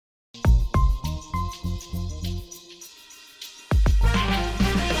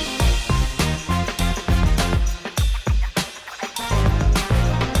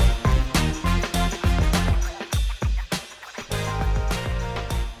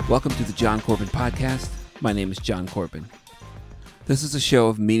Welcome to the John Corbin Podcast. My name is John Corbin. This is a show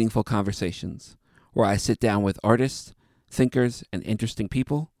of meaningful conversations where I sit down with artists, thinkers, and interesting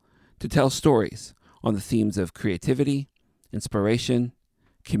people to tell stories on the themes of creativity, inspiration,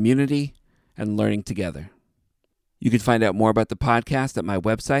 community, and learning together. You can find out more about the podcast at my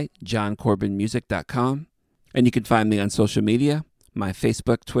website, johncorbinmusic.com, and you can find me on social media. My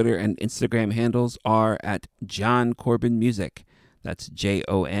Facebook, Twitter, and Instagram handles are at John Corbin Music. That's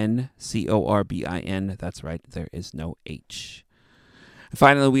JONCORBIN. That's right, there is no H. And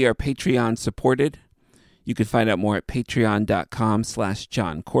finally, we are Patreon supported. You can find out more at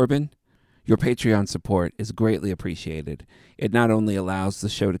patreon.com/John Corbin. Your Patreon support is greatly appreciated. It not only allows the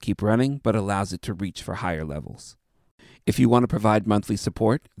show to keep running, but allows it to reach for higher levels. If you want to provide monthly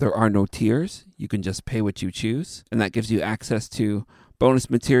support, there are no tiers. You can just pay what you choose, and that gives you access to bonus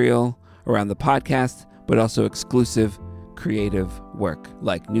material around the podcast, but also exclusive creative work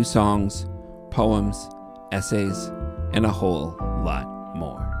like new songs, poems, essays, and a whole lot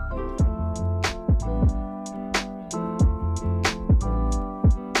more.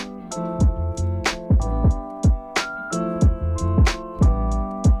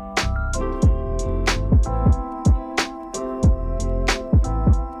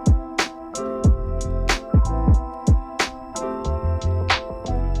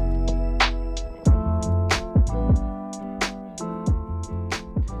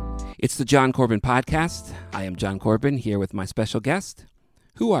 It's the John Corbin Podcast. I am John Corbin here with my special guest.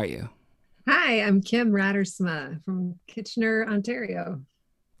 Who are you? Hi, I'm Kim Radersma from Kitchener, Ontario.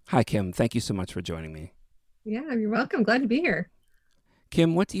 Hi, Kim. Thank you so much for joining me. Yeah, you're welcome. Glad to be here.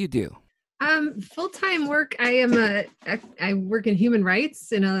 Kim, what do you do? Full-time work. I work in human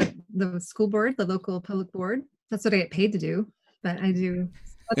rights in the school board, the local public board. That's what I get paid to do. But I do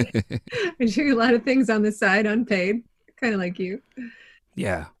a lot of things on the side, unpaid, kind of like you.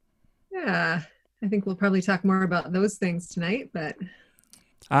 Yeah. Yeah, I think we'll probably talk more about those things tonight, but...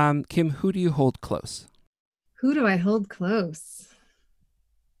 Kim, who do you hold close? Who do I hold close?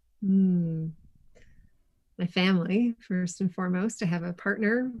 My family, first and foremost. I have a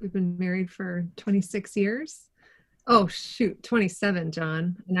partner. We've been married for 26 years. Oh, shoot, 27,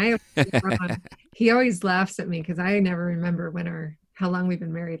 John. And he always laughs at me because I never remember how long we've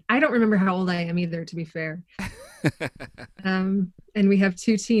been married. I don't remember how old I am either, to be fair. And we have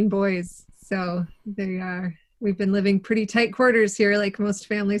 2 teen boys, so we've been living pretty tight quarters here, like most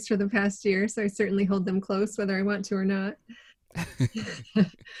families, for the past year. So I certainly hold them close, whether I want to or not. Have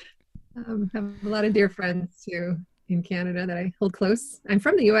a lot of dear friends too in Canada that I hold close. I'm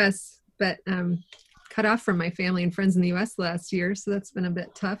from the U.S., but cut off from my family and friends in the U.S. last year, so that's been a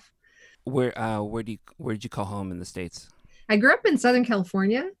bit tough. Where did you call home in the States? I grew up in Southern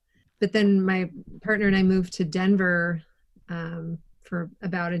California, but then my partner and I moved to Denver for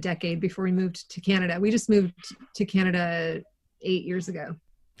about a decade before we moved to Canada. We just moved to Canada 8 years ago.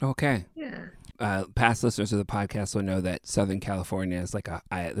 Okay. Yeah. Past listeners of the podcast will know that Southern California is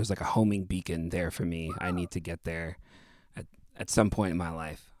there's like a homing beacon there for me. I need to get there at some point in my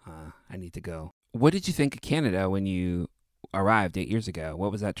life. I need to go. What did you think of Canada when you arrived 8 years ago?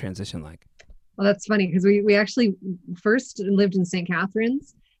 What was that transition like? Well, that's funny because we actually first lived in St.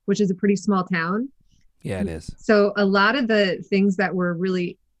 Catharines, which is a pretty small town. Yeah, it is. So a lot of the things that were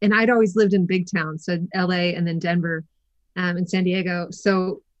really, and I'd always lived in big towns, so LA and then Denver and San Diego.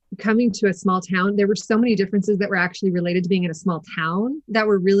 So coming to a small town, there were so many differences that were actually related to being in a small town that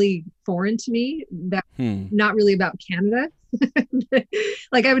were really foreign to me, that not really about Canada.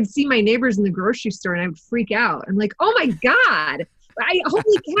 Like I would see my neighbors in the grocery store and I would freak out. I'm like, oh my God,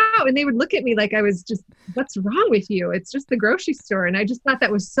 holy cow. And they would look at me like I was just, what's wrong with you? It's just the grocery store. And I just thought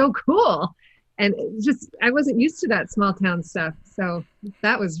that was so cool. And I wasn't used to that small town stuff. So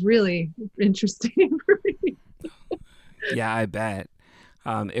that was really interesting for me. Yeah, I bet.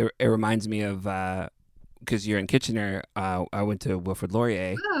 It reminds me of, because you're in Kitchener, I went to Wilfrid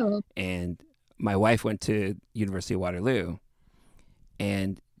Laurier, and my wife went to University of Waterloo.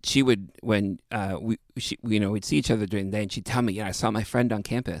 And she would, when we'd see each other during the day, and she'd tell me, I saw my friend on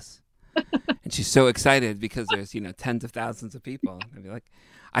campus. And she's so excited because there's, tens of thousands of people. I'd be like,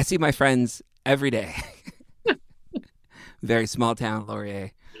 I see my friends every day. Very small town,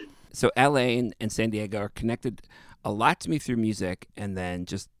 Laurier. So LA and San Diego are connected a lot to me through music, and then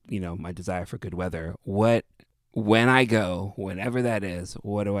just, my desire for good weather. When I go, whenever that is,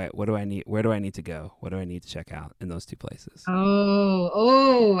 what do I need? Where do I need to go? What do I need to check out in those 2 places?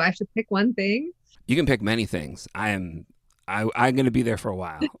 Oh, I have to pick one thing. You can pick many things. I'm going to be there for a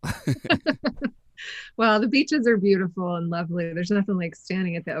while. Well, the beaches are beautiful and lovely. There's nothing like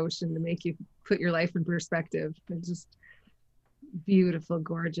standing at the ocean to make you put your life in perspective. It's just beautiful,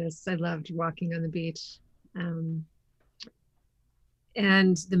 gorgeous. I loved walking on the beach. Um,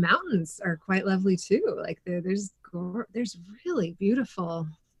 and the mountains are quite lovely too. Like there's really beautiful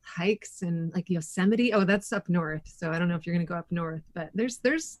hikes and like Yosemite. Oh, that's up north. So I don't know if you're going to go up north, but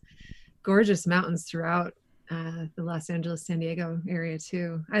there's gorgeous mountains throughout the Los Angeles, San Diego area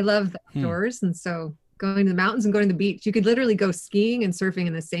too. I love the outdoors, and so going to the mountains and going to the beach, you could literally go skiing and surfing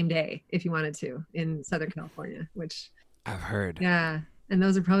in the same day if you wanted to in Southern California, which I've heard. yeah, and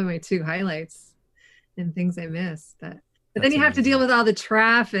those are probably my two highlights and things I miss. But then That's you have to deal amazing. with all the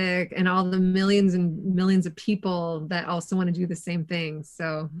traffic and all the millions and millions of people that also want to do the same thing.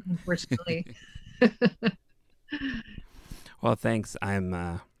 So unfortunately, Well, thanks.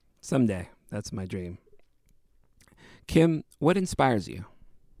 I'm someday. That's my dream. Kim, what inspires you?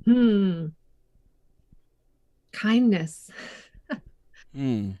 Kindness.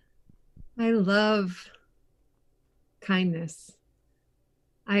 Hmm. I love kindness.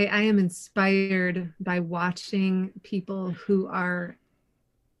 I am inspired by watching people who are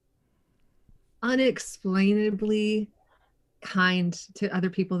unexplainably kind to other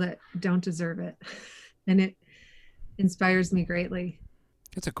people that don't deserve it. And it inspires me greatly.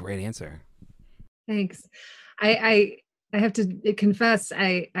 That's a great answer. Thanks. I have to confess,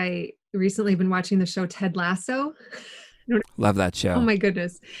 I recently been watching the show Ted Lasso. Love that Oh show. my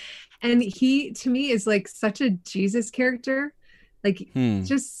goodness. And he to me is like such a Jesus character. Like Hmm.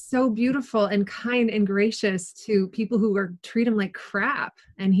 just so beautiful and kind and gracious to people who are treat him like crap.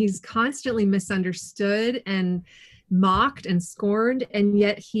 And he's constantly misunderstood and mocked and scorned. And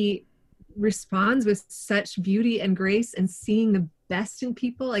yet he responds with such beauty and grace and seeing the best in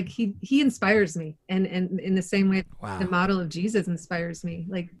people. Like he inspires me. And in the same way the Wow. model of Jesus inspires me.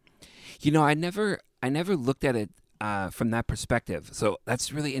 Like I never looked at it from that perspective. So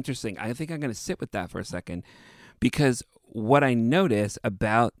that's really interesting. I think I'm going to sit with that for a second because what I notice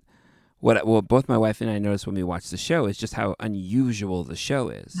about both my wife and I noticed when we watched the show is just how unusual the show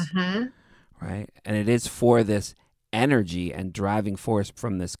is, uh-huh. right? And it is for this energy and driving force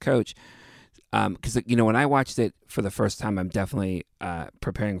from this coach. Because when I watched it for the first time, I'm definitely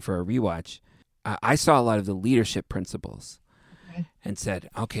preparing for a rewatch. I saw a lot of the leadership principles Okay. and said,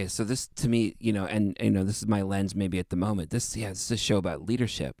 okay, so this to me, and this is my lens maybe at the moment. This is a show about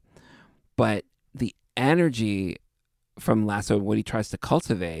leadership, but the energy from Lasso, what he tries to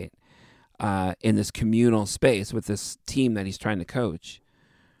cultivate in this communal space with this team that he's trying to coach,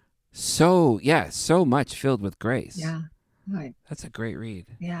 so much filled with grace. Yeah. Right. That's a great read.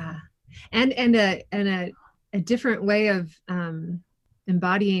 Yeah. And a different way of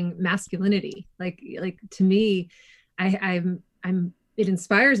embodying masculinity. Like to me, I'm it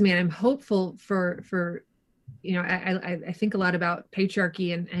inspires me and I'm hopeful for I think a lot about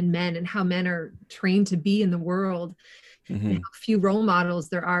patriarchy and men and how men are trained to be in the world and Mm-hmm. how few role models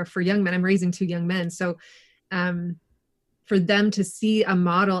there are for young men. I'm raising two young men. So for them to see a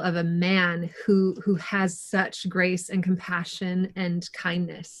model of a man who has such grace and compassion and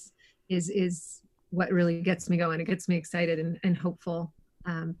kindness is what really gets me going. It gets me excited and hopeful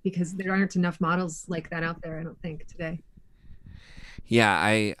because there aren't enough models like that out there, I don't think, today. Yeah,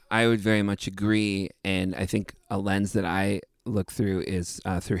 I would very much agree, and I think a lens that I look through is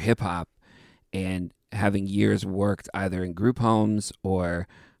through hip hop, and having years worked either in group homes or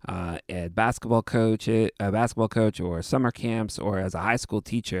a basketball coach, or summer camps, or as a high school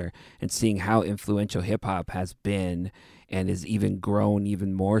teacher, and seeing how influential hip hop has been, and is even grown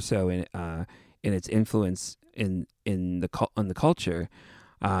even more so in its influence on the culture.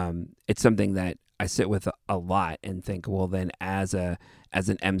 It's something that I sit with a lot and think, well, then as an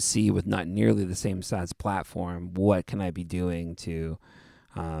MC with not nearly the same size platform, what can I be doing to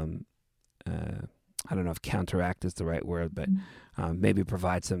I don't know if counteract is the right word, but maybe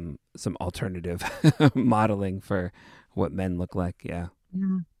provide some alternative modeling for what men look like. Yeah.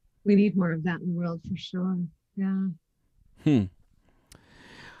 Yeah. We need more of that in the world for sure. Yeah. Hmm.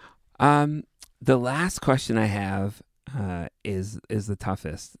 Um, the last question I have is the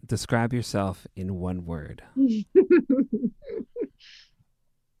toughest. Describe yourself in one word.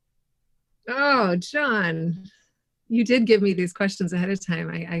 Oh, John, you did give me these questions ahead of time.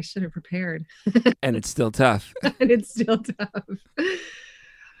 I should have prepared. And it's still tough. And it's still tough.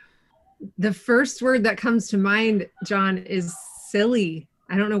 The first word that comes to mind, John, is silly.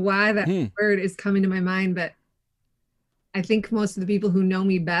 I don't know why that Hmm. word is coming to my mind, but I think most of the people who know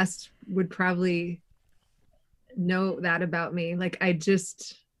me best would probably know that about me. Like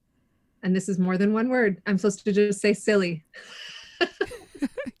and this is more than one word. I'm supposed to just say silly.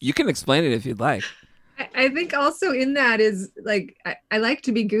 You can explain it if you'd like. I think also in that is like I like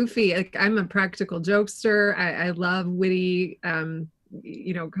to be goofy. Like I'm a practical jokester. I love witty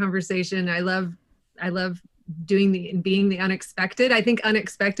conversation. I love doing the and being the unexpected. I think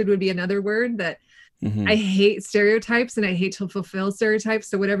unexpected would be another word that I hate stereotypes and I hate to fulfill stereotypes.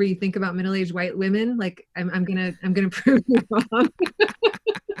 So whatever you think about middle-aged white women, like I'm gonna prove you wrong.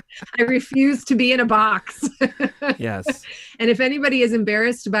 I refuse to be in a box. Yes. And if anybody is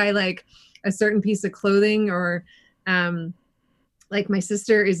embarrassed by like a certain piece of clothing or like my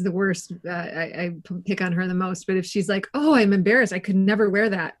sister is the worst. I pick on her the most, but if she's like, oh, I'm embarrassed, I could never wear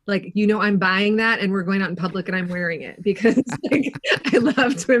that. Like, I'm buying that and we're going out in public and I'm wearing it because like, I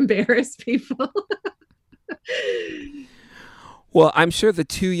love to embarrass people. Well, I'm sure the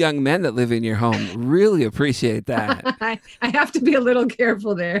two young men that live in your home really appreciate that. I have to be a little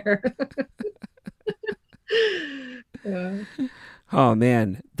careful there. Oh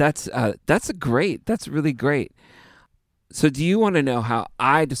man, that's really great. So do you want to know how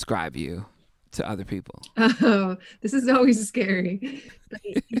I describe you to other people? Oh, this is always scary.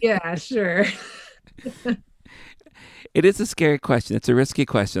 Yeah, sure. It is a scary question. It's a risky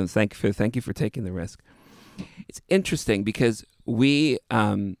question. Thank you for taking the risk. It's interesting because we'll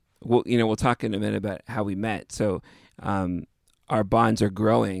talk in a minute about how we met. So our bonds are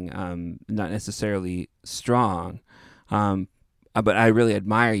growing, not necessarily strong, but I really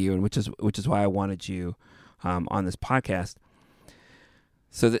admire you, and which is why I wanted you on this podcast.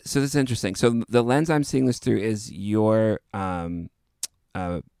 So this is interesting. So the lens I'm seeing this through is your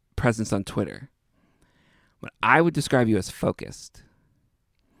presence on Twitter. But I would describe you as focused,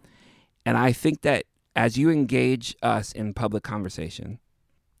 and I think that as you engage us in public conversation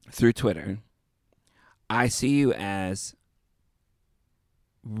through Twitter, I see you as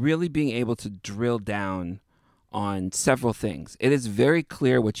really being able to drill down on several things. It is very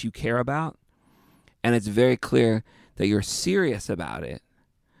clear what you care about, and it's very clear that you're serious about it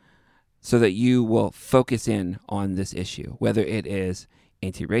so that you will focus in on this issue, whether it is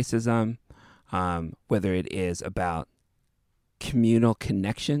anti-racism, whether it is about communal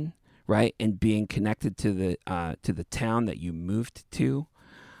connection, right, and being connected to the town that you moved to,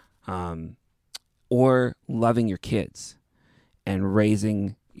 or loving your kids and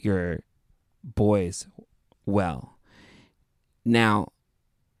raising your boys well. Now,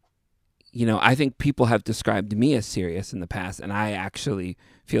 I think people have described me as serious in the past, and I actually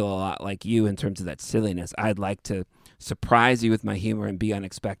feel a lot like you in terms of that silliness. I'd like to surprise you with my humor and be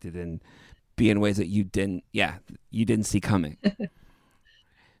unexpected and be in ways that you didn't see coming.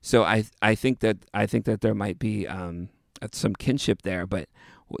 So I think that there might be some kinship there, but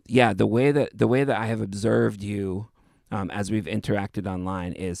yeah, the way that I have observed you as we've interacted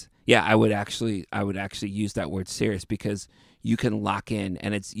online is, I would actually use that word serious, because you can lock in,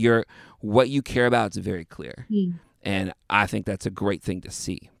 and it's what you care about is very clear. And I think that's a great thing to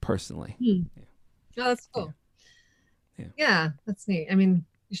see personally. Yeah. Oh, that's cool. Yeah, that's neat. I mean,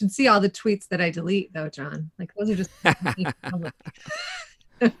 you should see all the tweets that I delete though, John. Like those are just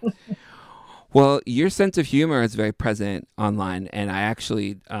Well, your sense of humor is very present online, and I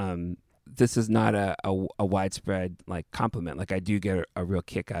actually this is not a widespread like compliment. Like I do get a real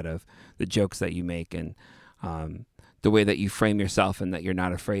kick out of the jokes that you make, and the way that you frame yourself, and that you're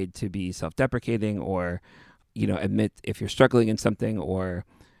not afraid to be self-deprecating or admit if you're struggling in something, or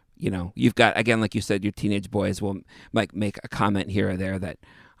you've got, again, like you said, your teenage boys will like make a comment here or there that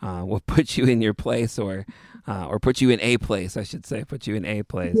will put you in your place, or put you in a place, I should say, put you in a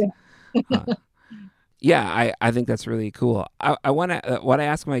place. Yeah. I think that's really cool. I want to, what I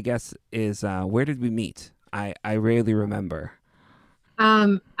ask my guests is, where did we meet? I rarely remember.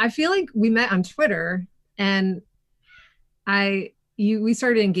 I feel like we met on Twitter, and we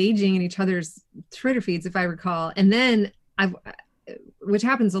started engaging in each other's Twitter feeds, if I recall. And then which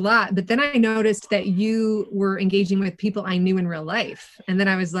happens a lot, but then I noticed that you were engaging with people I knew in real life. And then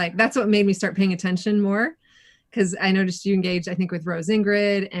I was like, that's what made me start paying attention more. Because I noticed you engaged, I think, with Rose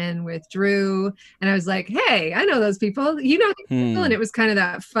Ingrid and with Drew. And I was like, hey, I know those people. You know these people. And it was kind of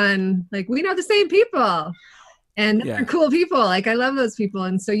that fun, like, we know the same people. And they're cool people. Like, I love those people.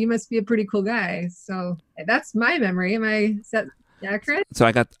 And so you must be a pretty cool guy. So that's my memory. Is that accurate? So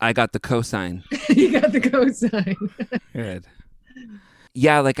I got the cosign. You got the cosign. Good.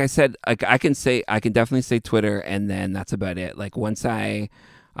 Yeah, like I said, I can definitely say Twitter, and then that's about it. Like once a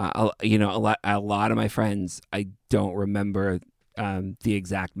lot of my friends, I don't remember the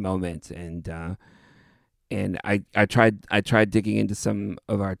exact moment, and I tried digging into some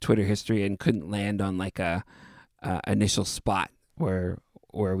of our Twitter history and couldn't land on like a initial spot where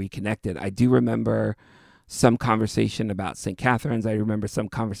we connected. I do remember some conversation about St. Catherine's. I remember some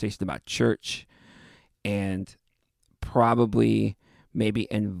conversation about church, and probably maybe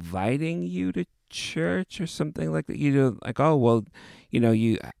inviting you to church or something like that. You know, like, oh, well,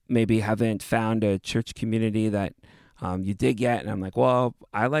 you maybe haven't found a church community that you dig yet. And I'm like, well,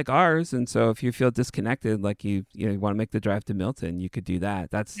 I like ours. And so if you feel disconnected, like you want to make the drive to Milton, you could do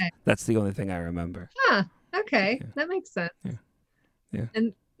that. Okay. That's the only thing I remember. Huh. Okay. Yeah. That makes sense. Yeah. Yeah.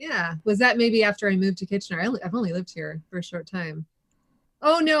 And yeah, was that maybe after I moved to Kitchener? I've only lived here for a short time.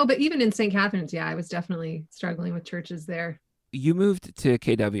 Oh no, but even in St. Catharines, yeah, I was definitely struggling with churches there. You moved to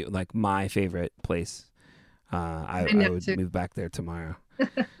KW, like my favorite place. I I know would too. move back there tomorrow.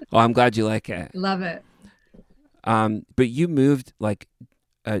 Oh, I'm glad you like it. Love it. But you moved like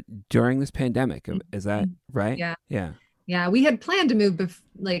during this pandemic. Is that right? Yeah. Yeah. Yeah, we had planned to move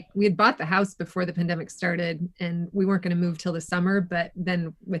like we had bought the house before the pandemic started and we weren't going to move till the summer, but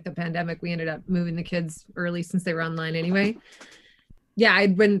then with the pandemic we ended up moving the kids early since they were online anyway. Yeah,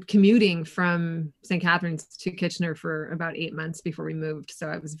 I'd been commuting from St. Catharines to Kitchener for about 8 months before we moved, so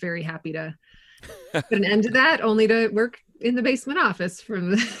I was very happy to put an end to that, only to work in the basement office for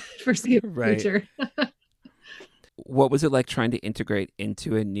the foreseeable Right. future. What was it like trying to integrate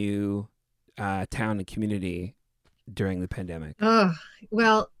into a new town and community during the pandemic? Oh,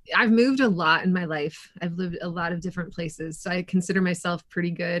 well, I've moved a lot in my life. I've lived a lot of different places. So I consider myself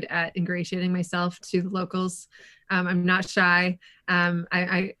pretty good at ingratiating myself to the locals. I'm not shy.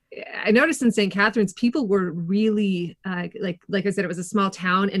 I noticed in St. Catharines, people were really like I said, it was a small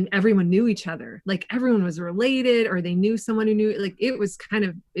town and everyone knew each other. Like everyone was related or they knew someone who knew. Like it was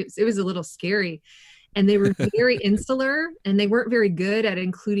it was a little scary. And they were very insular and they weren't very good at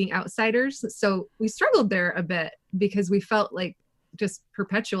including outsiders. So we struggled there a bit because we felt like just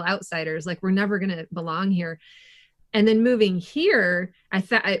perpetual outsiders, like we're never going to belong here. And then moving here, I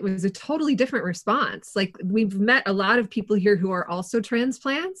thought it was a totally different response. Like we've met a lot of people here who are also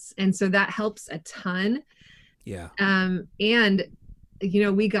transplants. And so that helps a ton. Yeah. And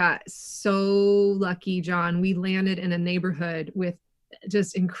we got so lucky, John. We landed in a neighborhood with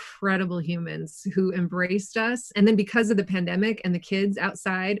just incredible humans who embraced us. And then because of the pandemic and the kids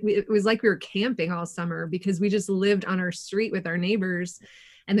outside, it was like we were camping all summer because we just lived on our street with our neighbors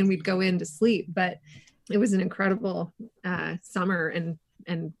and then we'd go in to sleep. But it was an incredible summer. And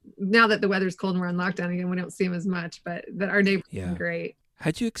now that the weather's cold and we're on lockdown again, we don't see them as much, but our neighbors are great.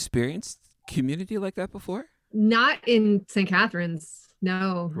 Had you experienced community like that before? Not in St. Catharines.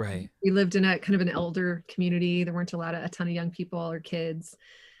 No. Right. We lived in a kind of an elder community. There weren't a ton of young people or kids.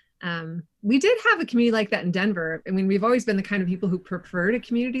 We did have a community like that in Denver. I mean, we've always been the kind of people who preferred a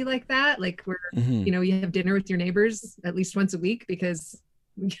community like that. Like where, you have dinner with your neighbors at least once a week because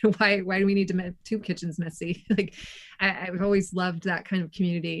why do we need to make 2 kitchens messy? Like I've always loved that kind of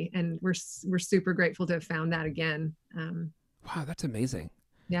community and we're super grateful to have found that again. Wow, that's amazing.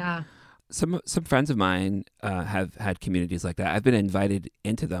 Yeah. Some friends of mine have had communities like that. I've been invited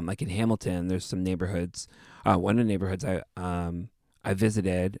into them. Like in Hamilton, there's some neighborhoods. One of the neighborhoods I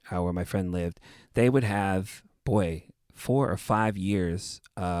visited where my friend lived, they would have 4 or 5 years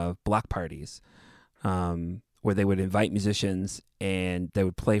of block parties where they would invite musicians and they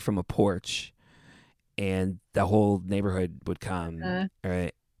would play from a porch, and the whole neighborhood would come.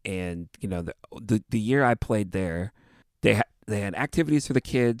 Right, and the year I played there, they had activities for the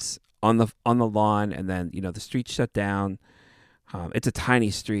kids on the lawn, and then the street shut down. It's a tiny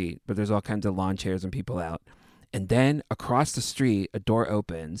street, but there's all kinds of lawn chairs and people out. And then across the street, a door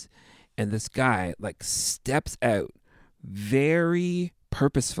opens, and this guy like steps out very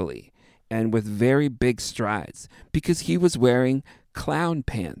purposefully and with very big strides because he was wearing clown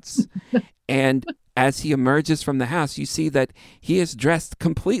pants. And as he emerges from the house, you see that he is dressed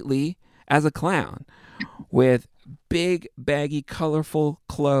completely as a clown with big, baggy, colorful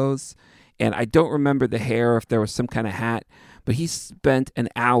clothes. And I don't remember the hair, if there was some kind of hat, but he spent an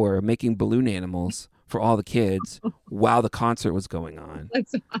hour making balloon animals for all the kids while the concert was going on.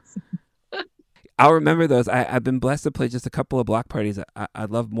 That's awesome. I'll remember those. I've been blessed to play just a couple of block parties. I'd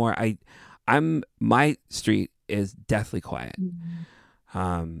love more. My street is deathly quiet.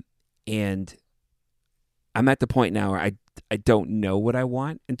 And I'm at the point now where I don't know what I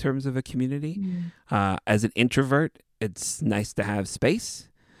want in terms of a community. As an introvert, it's nice to have space.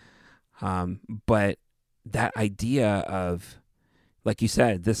 But that idea of, like you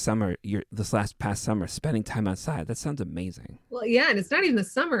said, this past summer, spending time outside, that sounds amazing. Well, yeah. And it's not even the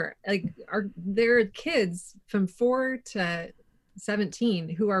summer. Like there are kids from 4 to 17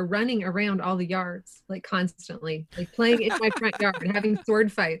 who are running around all the yards, like constantly, like playing in my front yard, having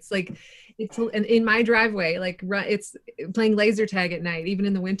sword fights, like it's in my driveway, like it's playing laser tag at night, even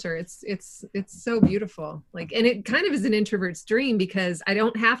in the winter. It's so beautiful. Like, and it kind of is an introvert's dream because I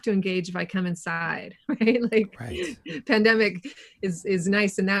don't have to engage if I come inside, right? Like Right. pandemic is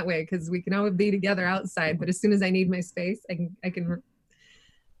nice in that way because we can always be together outside, but as soon as I need my space, I can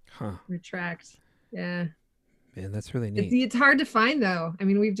retract. Yeah. Man, that's really neat. It's hard to find though. I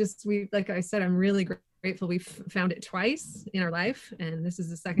mean, we like I said, I'm really grateful we've found it twice in our life, and this is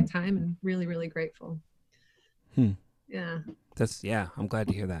the second time, and really, really grateful. Yeah. I'm glad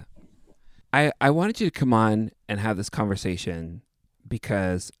to hear that. I wanted you to come on and have this conversation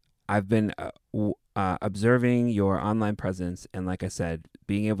because I've been observing your online presence, and like I said,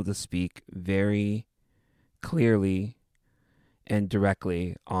 being able to speak very clearly and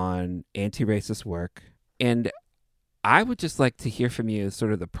directly on anti-racist work. And I would just like to hear from you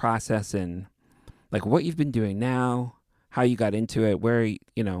sort of the process and like what you've been doing now, how you got into it, where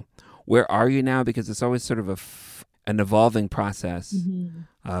are you now? Because it's always sort of an evolving process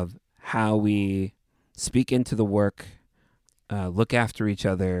of how we speak into the work, look after each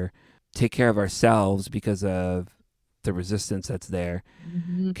other, take care of ourselves because of the resistance that's there.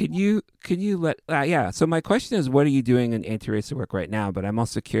 Can you so my question is, what are you doing in anti-racist work right now? But I'm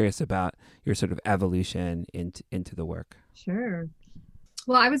also curious about your sort of evolution into the work. Sure.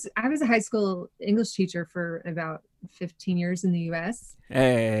 Well, I was a high school English teacher for about 15 years in the US.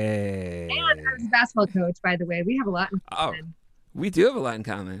 Hey. And I was a basketball coach, by the way. We have a lot in common. We do have a lot in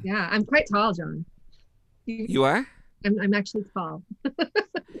common. Yeah, I'm quite tall, John. You are? I'm actually tall.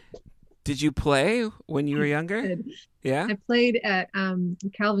 Did you play when you were younger? Yeah. I played at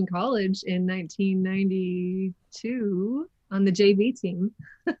Calvin College in 1992 on the JV team.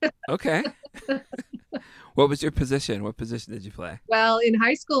 Okay. What was your position? What position did you play? Well, in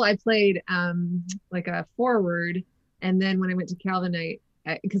high school, I played like a forward. And then when I went to Calvin,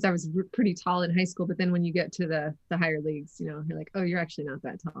 because I was pretty tall in high school, but then when you get to the higher leagues, you're like, oh, you're actually not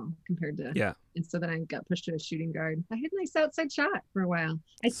that tall compared to. Yeah. And so then I got pushed to a shooting guard. I had a nice outside shot for a while.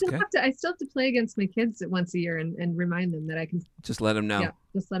 I still have to play against my kids once a year and remind them that I can. Just let them know. Yeah,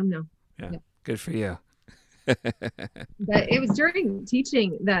 just let them know. Yeah. Good for you. But it was during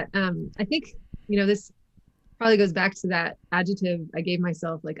teaching that I think, this probably goes back to that adjective I gave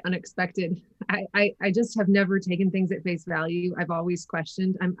myself, like unexpected. I just have never taken things at face value. I've always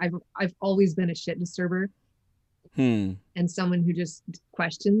questioned. I've always been a shit disturber. And someone who just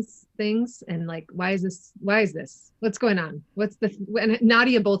questions things and like, why is this? What's going on? And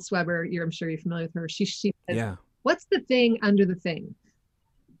Nadia Boltzweber, I'm sure you're familiar with her. She says, yeah. What's the thing under the thing?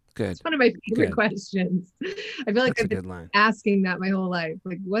 Good. It's one of my favorite questions. I feel like I've been asking that my whole life.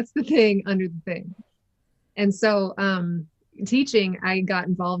 Like, what's the thing under the thing? And so teaching, I got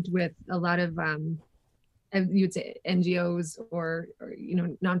involved with a lot of, you would say NGOs or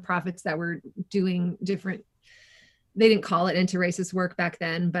nonprofits that were doing different, they didn't call it anti-racist work back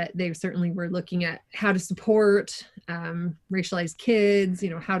then, but they certainly were looking at how to support racialized kids.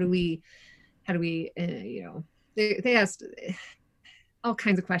 How do we they asked all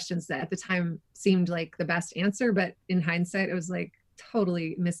kinds of questions that at the time seemed like the best answer, but in hindsight, it was like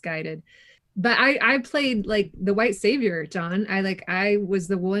totally misguided. But I played like the white savior, John. I was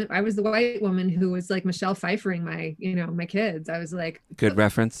the white woman who was like Michelle Pfeiffering my kids. I was like, good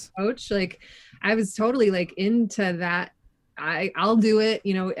reference, coach. Like I was totally like into that. I'll do it,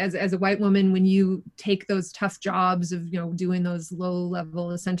 as a white woman, when you take those tough jobs of, doing those low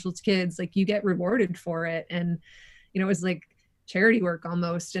level essentials kids, like you get rewarded for it. And, it was like charity work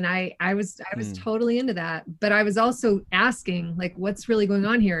almost. And I was totally into that, but I was also asking like, what's really going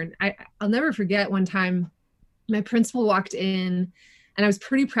on here? And I'll never forget one time my principal walked in and I was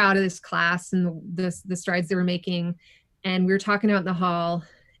pretty proud of this class and the strides they were making. And we were talking out in the hall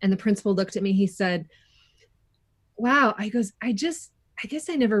and the principal looked at me, he said, wow, I guess I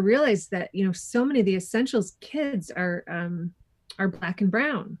never realized that, so many of the essentials kids are Black and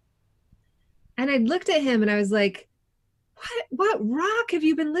brown. And I looked at him and I was like, what rock have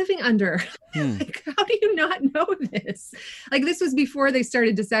you been living under? Like, how do you not know this? Like, this was before they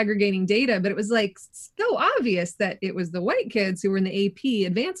started disaggregating data, but it was like so obvious that it was the white kids who were in the AP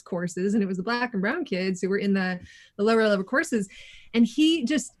advanced courses and it was the Black and brown kids who were in the lower level courses. And he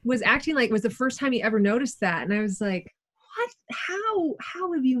just was acting like it was the first time he ever noticed that. And I was like, what?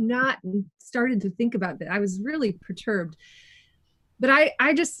 How have you not started to think about that? I was really perturbed. But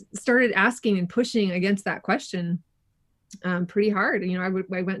I just started asking and pushing against that question pretty hard.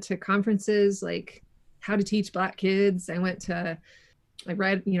 I went to conferences like how to teach Black kids. I went to I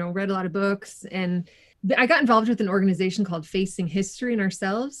read a lot of books, and I got involved with an organization called Facing History and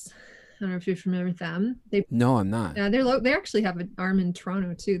Ourselves. I don't know if you're familiar with them. No, I'm not. They actually have an arm in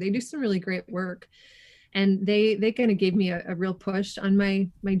Toronto too. They do some really great work, and they kind of gave me a real push on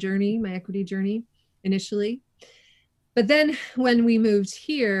my journey, my equity journey initially. But then when we moved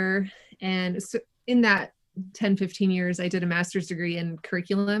here, and so in that 10-15 years, I did a master's degree in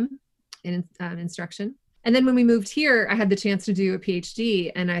curriculum and instruction. And then when we moved here, I had the chance to do a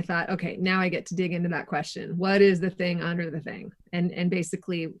PhD, and I thought, okay, now I get to dig into that question. What is the thing under the thing? And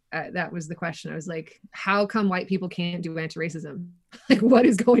basically that was the question. I was like, how come white people can't do anti-racism? Like, what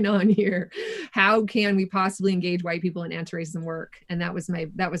is going on here? How can we possibly engage white people in anti-racism work? And that was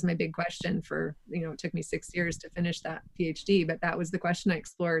my big question for, it took me 6 years to finish that PhD, but that was the question I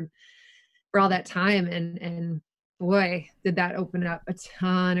explored for all that time. And boy, did that open up a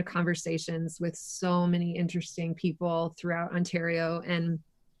ton of conversations with so many interesting people throughout Ontario. And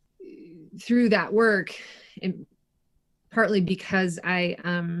through that work, and partly because I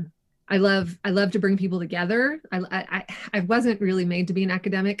love to bring people together. I wasn't really made to be an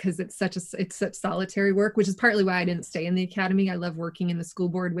academic because it's such solitary work, which is partly why I didn't stay in the academy. I love working in the school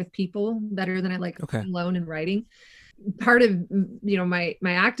board with people better than I like alone and writing. Part of my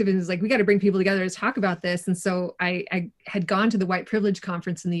activism is like, we got to bring people together to talk about this. And so I had gone to the white privilege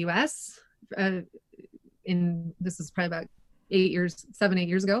conference in the US this is probably about 7-8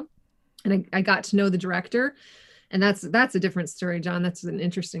 years ago, and I got to know the director. And that's a different story, John. That's an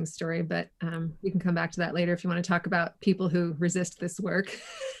interesting story, but we can come back to that later if you want to talk about people who resist this work.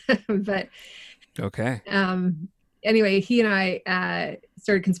 But okay. Anyway, he and I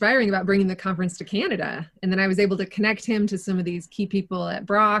started conspiring about bringing the conference to Canada. And then I was able to connect him to some of these key people at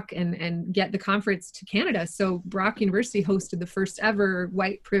Brock and get the conference to Canada. So Brock University hosted the first ever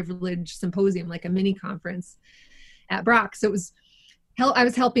white privilege symposium, like a mini conference at Brock. So I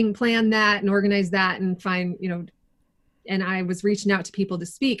was helping plan that and organize that and find, and I was reaching out to people to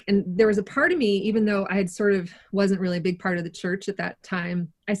speak. And there was a part of me, even though I had sort of wasn't really a big part of the church at that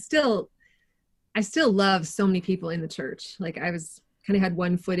time, I still love so many people in the church. Like, I was kind of had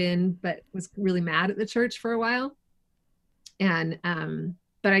one foot in, but was really mad at the church for a while. And,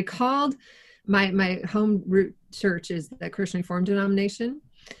 but I called my home root church is the Christian Reformed denomination.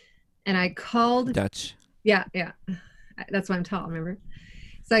 And I called Dutch. Yeah. That's why I'm tall, remember?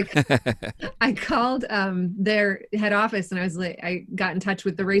 So I called their head office, and I got in touch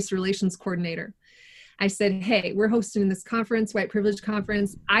with the race relations coordinator. I said, hey, we're hosting this conference, white privilege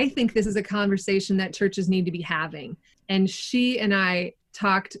conference. I think this is a conversation that churches need to be having. And she and I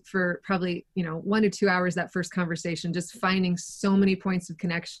talked for probably, 1 to 2 hours, that first conversation, just finding so many points of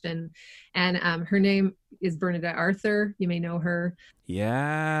connection. And her name is Bernadette Arthur. You may know her.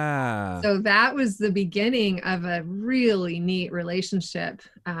 Yeah. So that was the beginning of a really neat relationship,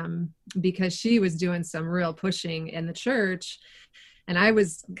 because she was doing some real pushing in the church. And I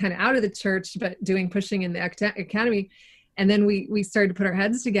was kind of out of the church, but doing pushing in the academy. And then we started to put our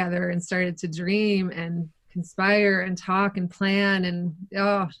heads together and started to dream and conspire and talk and plan. And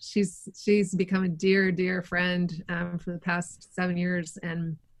she's become a dear, dear friend for the past 7 years,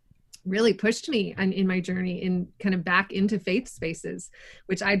 and really pushed me in my journey in kind of back into faith spaces,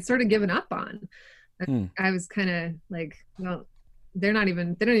 which I'd sort of given up on. I was kind of like, well, they don't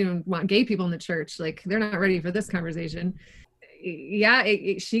even want gay people in the church. Like, they're not ready for this conversation. Yeah,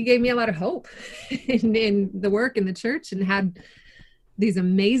 she gave me a lot of hope in the work in the church, and had these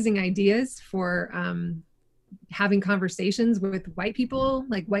amazing ideas for having conversations with white people,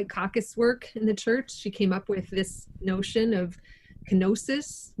 like white caucus work in the church. She came up with this notion of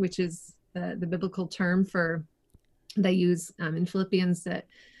kenosis, which is the biblical term for they use in Philippians, that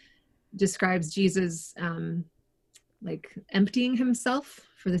describes Jesus like emptying himself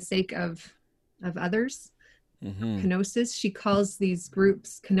for the sake of others. Kenosis. She calls these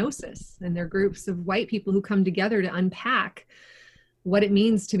groups kenosis, and they're groups of white people who come together to unpack what it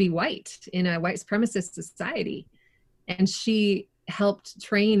means to be white in a white supremacist society. And she helped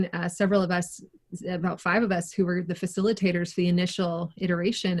train several of us, about 5 of us, who were the facilitators for the initial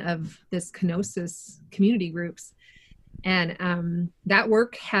iteration of this kenosis community groups. And that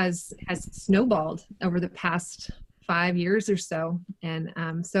work has snowballed over the past 5 years or so.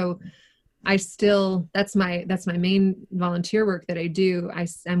 And so that's my main volunteer work that I do.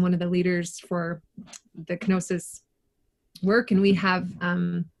 I'm one of the leaders for the kenosis work, and we have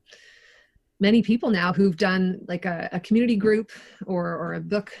many people now who've done like a community group or a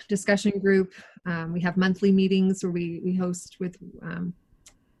book discussion group. We have monthly meetings where we host with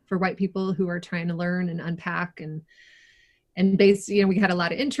for white people who are trying to learn and unpack. And And we had a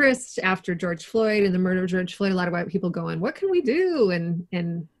lot of interest after George Floyd and the murder of George Floyd, a lot of white people going, what can we do?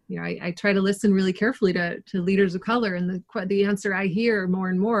 And I try to listen really carefully to leaders of color. And the answer I hear more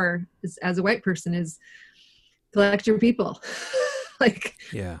and more is, as a white person, is collect your people. Like,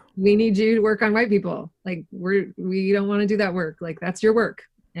 Yeah. we need you to work on white people. Like, we don't want to do that work. Like, that's your work.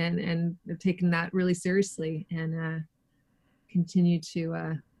 And they've taken that really seriously and continue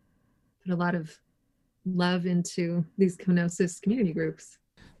to put a lot of love into these kenosis community groups.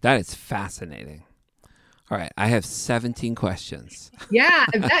 That is fascinating. All right, I have 17 questions. Yeah,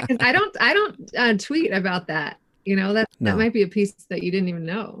 I bet, because I don't tweet about that. That might be a piece that you didn't even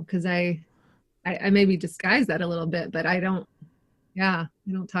know, because I maybe disguise that a little bit, but I don't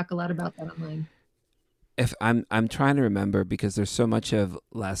talk a lot about that online. If I'm trying to remember, because there's so much of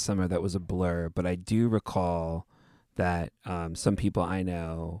last summer that was a blur, but I do recall that some people I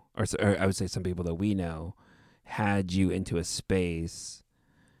know, or I would say some people that we know, had you into a space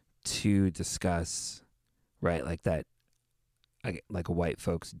to discuss, right, like that, like white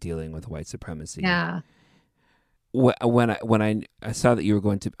folks dealing with white supremacy. Yeah. When I saw that you were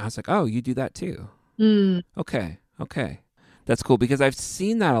going to, I was like, oh, you do that too. Okay, that's cool, because I've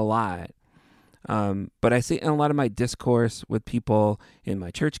seen that a lot. But I see in a lot of my discourse with people in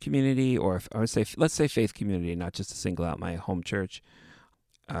my church community, or I would say, let's say faith community, not just to single out my home church,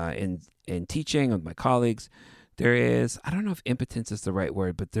 in teaching with my colleagues, there is, I don't know if impotence is the right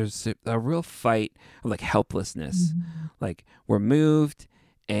word, but there's a real fight of like helplessness. Mm-hmm. Like, we're moved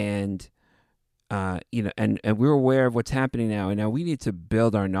and, and we're aware of what's happening now. And now we need to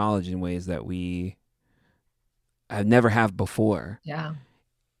build our knowledge in ways that we never have before. Yeah.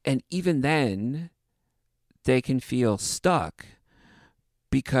 And even then, they can feel stuck,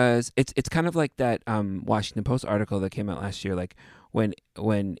 because it's kind of like that Washington Post article that came out last year, like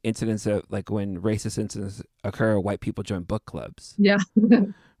when incidents of, like, when racist incidents occur, white people join book clubs. Yeah.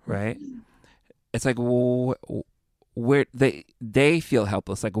 Right? It's like, where they feel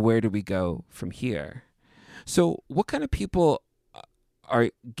helpless. Like, where do we go from here? So what kind of people are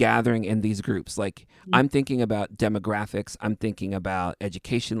gathering in these groups? Like, I'm thinking about demographics, I'm thinking about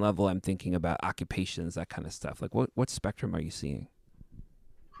education level, I'm thinking about occupations, that kind of stuff. Like, what spectrum are you seeing?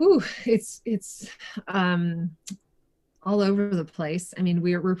 Whew, it's all over the place. I mean,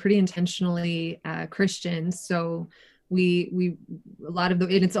 we're pretty intentionally Christian, so we a lot of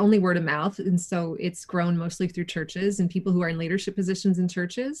and it's only word of mouth, and so it's grown mostly through churches and people who are in leadership positions in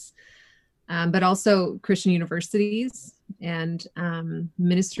churches, but also Christian universities and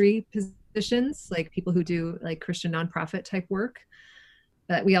ministry positions, like people who do like Christian nonprofit type work.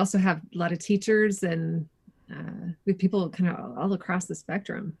 But we also have a lot of teachers and with people kind of all across the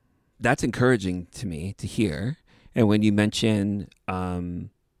spectrum. That's encouraging to me to hear. And when you mention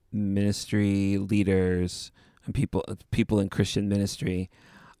ministry leaders and people in Christian ministry,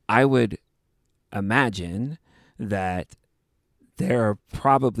 I would imagine that there are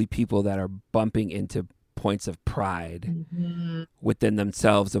probably people that are bumping into points of pride within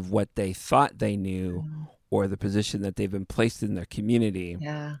themselves of what they thought they knew, or the position that they've been placed in their community,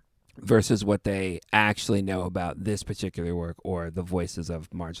 versus what they actually know about this particular work or the voices of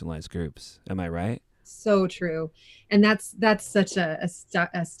marginalized groups. Am I right? So true. And that's such a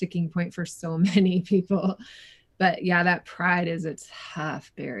sticking point for so many people. But yeah, that pride is a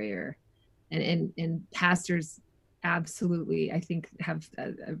tough barrier. And pastors absolutely, I think, have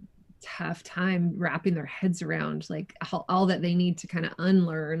a tough time wrapping their heads around like all that they need to kind of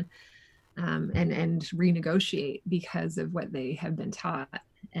unlearn and renegotiate because of what they have been taught.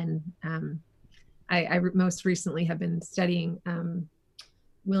 And I most recently have been studying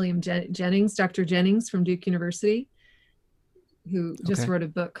Dr. Jennings from Duke University, who just wrote a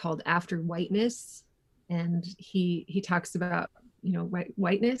book called After Whiteness. And he talks about,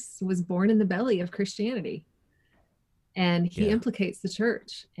 whiteness was born in the belly of Christianity. And he implicates the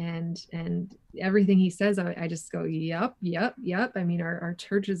church, and everything he says, I just go, yep. I mean, our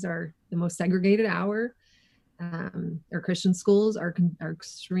churches are the most segregated our Christian schools are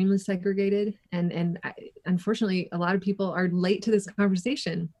extremely segregated, and unfortunately, a lot of people are late to this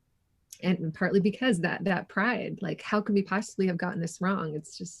conversation, and partly because that pride, like, how could we possibly have gotten this wrong?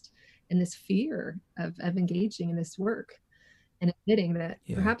 It's just in this fear of engaging in this work and admitting that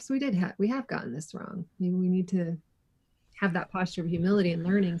perhaps we have gotten this wrong. We need to have that posture of humility and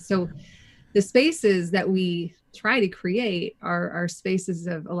learning. So the spaces that we try to create are spaces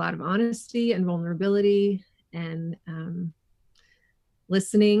of a lot of honesty and vulnerability and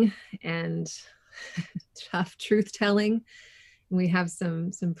listening and tough truth telling. And we have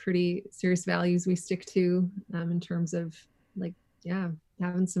some pretty serious values we stick to in terms of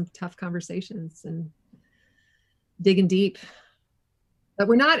having some tough conversations. And digging deep. But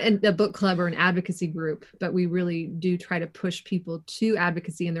we're not a book club or an advocacy group, but we really do try to push people to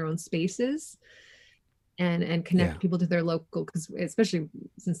advocacy in their own spaces and connect people to their local, because especially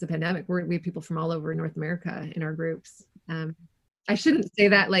since the pandemic, we have people from all over North America in our groups. I shouldn't say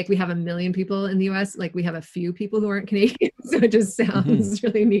that like we have 1 million people in the US, like we have a few people who aren't Canadian. So it just sounds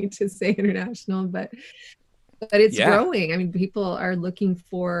really neat to say international, but it's growing. I mean, people are looking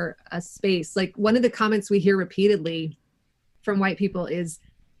for a space. Like one of the comments we hear repeatedly from white people is,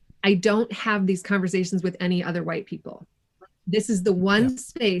 I don't have these conversations with any other white people. This is the one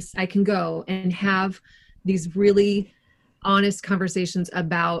space I can go and have these really honest conversations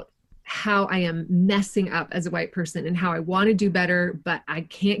about how I am messing up as a white person and how I want to do better, but I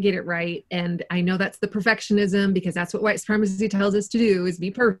can't get it right. And I know that's the perfectionism, because that's what white supremacy tells us to do, is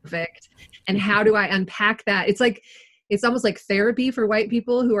be perfect. And how do I unpack that? It's almost like therapy for white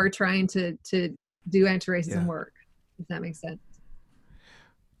people who are trying to do anti-racism work, if that makes sense.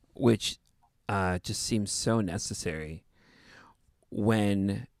 Which just seems so necessary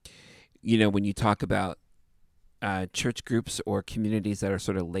when you talk about church groups or communities that are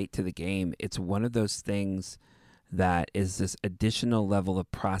sort of late to the game. It's one of those things that is this additional level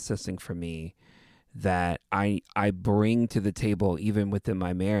of processing for me that I bring to the table even within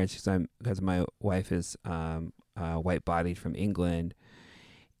my marriage, because my wife is white-bodied from England,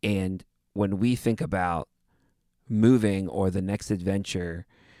 and when we think about moving or the next adventure,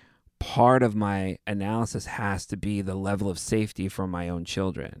 part of my analysis has to be the level of safety for my own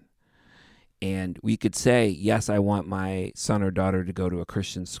children. And we could say, yes, I want my son or daughter to go to a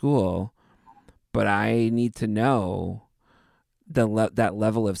Christian school, but I need to know that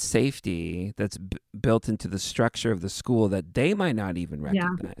level of safety that's built into the structure of the school that they might not even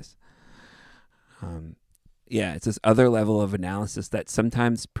recognize. It's this other level of analysis that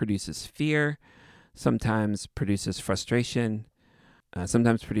sometimes produces fear, sometimes produces frustration,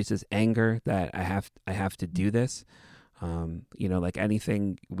 sometimes produces anger that I have to do this. Like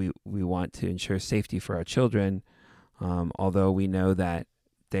anything, we want to ensure safety for our children, although we know that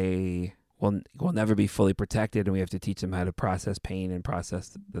they will never be fully protected, and we have to teach them how to process pain and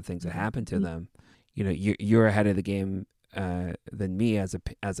process the things that happen to them. You're ahead of the game than me as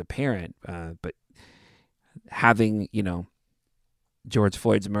a parent, but having George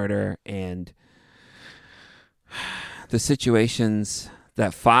Floyd's murder and the situations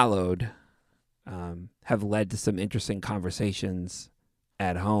that followed have led to some interesting conversations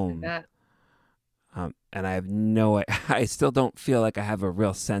at home. And I still don't feel like I have a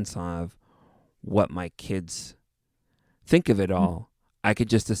real sense of what my kids think of it all. I could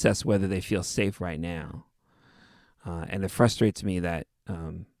just assess whether they feel safe right now. And it frustrates me that,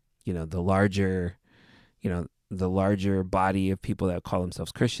 the larger body of people that call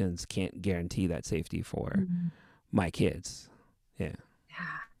themselves Christians can't guarantee that safety for my kids. Yeah.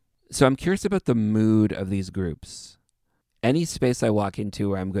 So I'm curious about the mood of these groups. Any space I walk into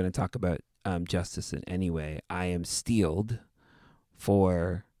where I'm going to talk about justice in any way, I am steeled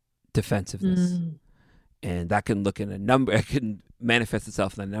for defensiveness. And that can it can manifest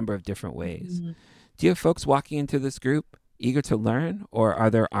itself in a number of different ways. Do you have folks walking into this group eager to learn, or are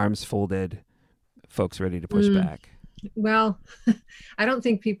there arms folded folks ready to push back? Well, I don't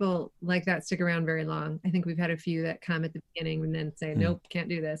think people like that stick around very long. I think we've had a few that come at the beginning and then say, nope, can't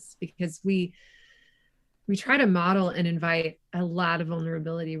do this, because we try to model and invite a lot of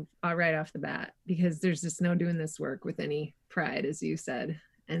vulnerability right off the bat, because there's just no doing this work with any pride, as you said.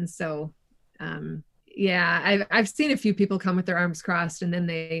 And so, I've seen a few people come with their arms crossed, and then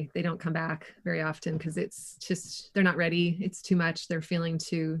they don't come back very often, because it's just, they're not ready. It's too much. They're feeling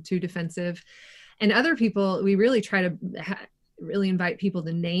too defensive. And other people, we really try to really invite people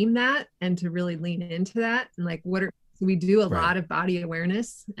to name that and to really lean into that. And like, so we do a lot of body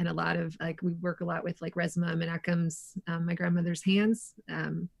awareness, and a lot of we work a lot with like Radersma and Akam's, my grandmother's hands,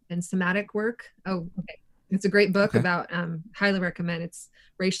 and somatic work. Oh, okay. It's a great book about, highly recommend. It's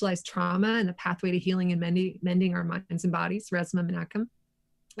Racialized Trauma and the Pathway to Healing and Mending Our Minds and Bodies, Radersma and Akam.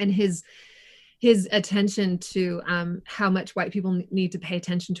 And his attention to how much white people need to pay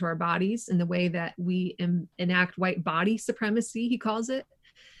attention to our bodies and the way that we enact white body supremacy, he calls it.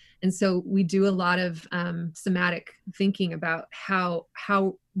 And so we do a lot of somatic thinking about how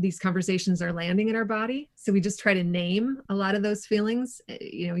these conversations are landing in our body. So we just try to name a lot of those feelings.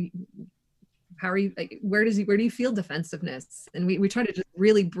 How are you, like, where do you feel defensiveness? And we try to just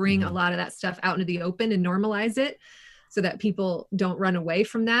really bring a lot of that stuff out into the open and normalize it, so that people don't run away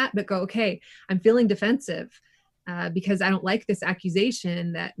from that, but go, okay, I'm feeling defensive because I don't like this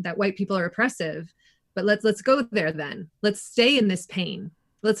accusation that white people are oppressive, but let's go there then. Let's stay in this pain.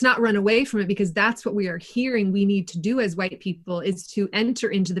 let's not run away from it, because that's what we are hearing we need to do as white people, is to enter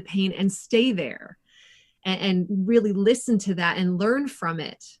into the pain and stay there and really listen to that and learn from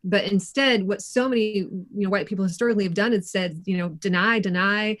it. But instead, what so many white people historically have done is said,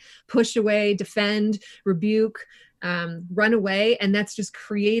 deny, push away, defend, rebuke, run away. And that's just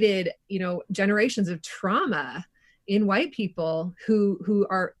created, generations of trauma in white people who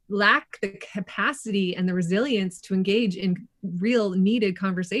lack the capacity and the resilience to engage in real needed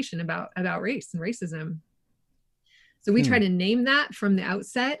conversation about race and racism. So we try to name that from the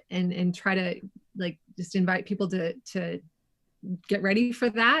outset and try to just invite people to get ready for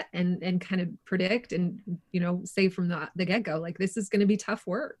that and kind of predict and, say from the get-go, this is going to be tough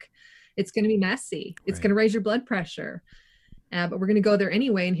work. It's going to be messy. It's going to raise your blood pressure. But we're going to go there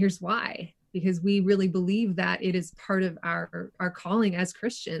anyway. And here's why. Because we really believe that it is part of our calling as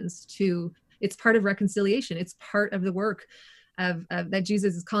Christians it's part of reconciliation. It's part of the work of that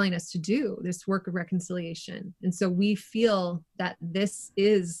Jesus is calling us to do, this work of reconciliation. And so we feel that this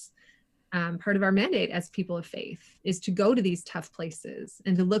is part of our mandate as people of faith, is to go to these tough places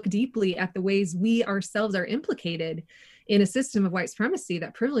and to look deeply at the ways we ourselves are implicated in a system of white supremacy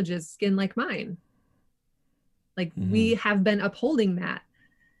that privileges skin like mine. We have been upholding that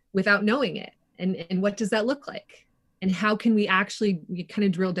without knowing it. And what does that look like? And how can we actually kind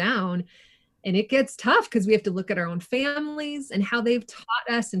of drill down? And it gets tough because we have to look at our own families and how they've taught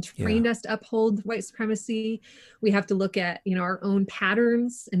us and trained us to uphold white supremacy. We have to look at, our own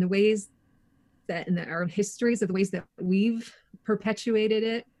patterns and the ways that in our own histories of the ways that we've perpetuated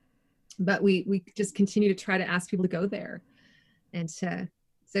it. But we just continue to try to ask people to go there. And so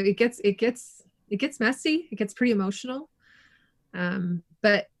it gets messy. It gets pretty emotional.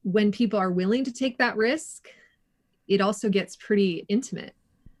 But when people are willing to take that risk, it also gets pretty intimate.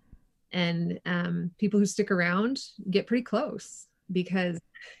 And people who stick around get pretty close, because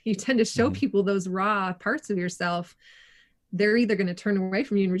you tend to show people those raw parts of yourself. They're either going to turn away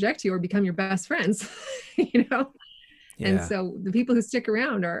from you and reject you or become your best friends, Yeah. And so the people who stick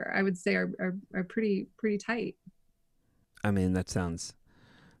around I would say are pretty tight. I mean, that sounds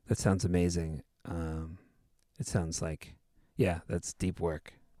amazing. It sounds like, that's deep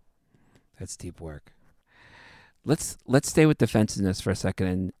work. That's deep work. Let's stay with defensiveness for a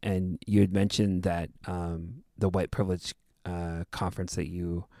second. And you had mentioned that the white privilege conference that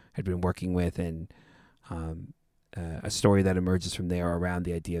you had been working with, and a story that emerges from there around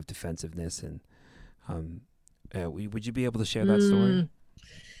the idea of defensiveness. And would you be able to share that story?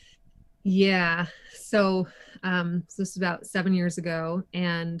 Yeah. So this was about 7 years ago,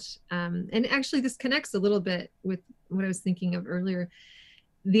 and actually this connects a little bit with what I was thinking of earlier.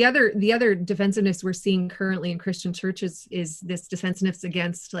 The other defensiveness we're seeing currently in Christian churches is this defensiveness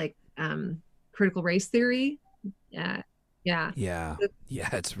against critical race theory.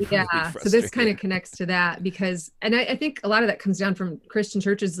 It's really frustrating. So this kind of connects to that, because, and I think a lot of that comes down from Christian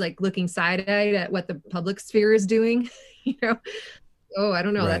churches looking side-eyed at what the public sphere is doing. Oh, I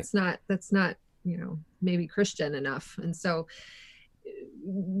don't know, that's not maybe Christian enough. And so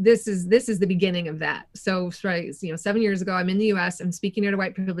this is the beginning of that. So 7 years ago, I'm in the US, I'm speaking at a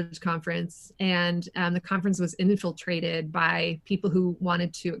white privilege conference, and the conference was infiltrated by people who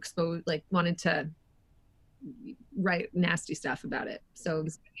wanted to write nasty stuff about it. So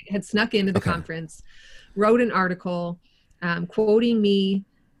it had snuck into the conference, wrote an article quoting me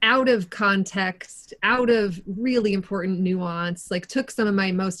out of context, out of really important nuance, took some of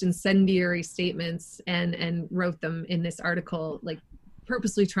my most incendiary statements and wrote them in this article,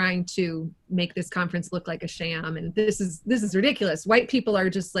 purposely trying to make this conference look like a sham. And this is ridiculous. White people are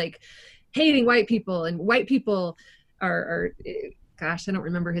just hating white people, and white people are gosh, I don't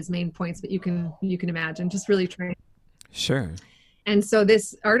remember his main points, but you can imagine, just really trying. Sure. And so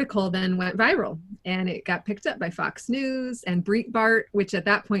this article then went viral, and it got picked up by Fox News and Breitbart, which at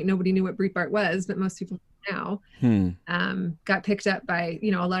that point nobody knew what Breitbart was, but most people now. Got picked up by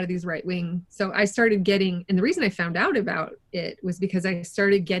a lot of these right wing. So I started getting, and the reason I found out about it was because I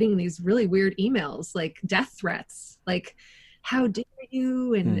started getting these really weird emails, death threats, how dare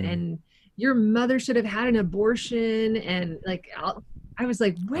you, and your mother should have had an abortion, and I was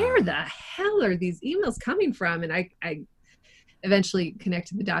like, where the hell are these emails coming from? And I eventually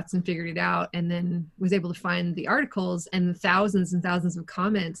connected the dots and figured it out, and then was able to find the articles and thousands and thousands of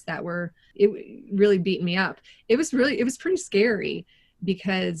comments it really beat me up. It was pretty scary,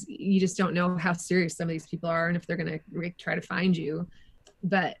 because you just don't know how serious some of these people are and if they're going to try to find you.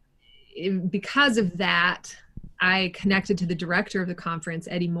 But because of that, I connected to the director of the conference,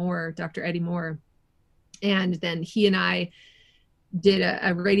 Dr. Eddie Moore. And then he and I did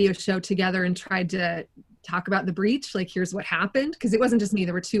a radio show together and tried to talk about the breach, like here's what happened, because it wasn't just me,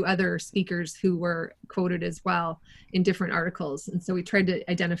 there were two other speakers who were quoted as well in different articles, and so we tried to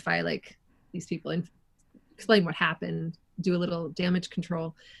identify like these people and explain what happened, do a little damage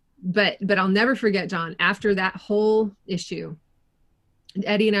control. But I'll never forget, John, after that whole issue,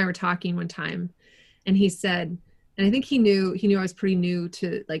 Eddie and I were talking one time, and he said, and I think he knew I was pretty new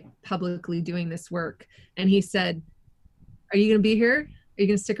to like publicly doing this work, and he said, are you going to be here? Are you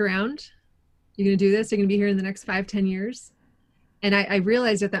going to stick around? You're going to do this? You're going to be here in the next 5-10 years? And I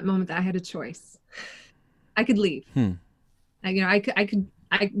realized at that moment that I had a choice. I could leave. This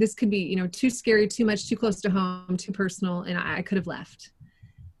could be, too scary, too much, too close to home, too personal. And I could have left.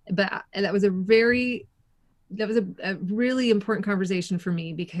 But that was a really important conversation for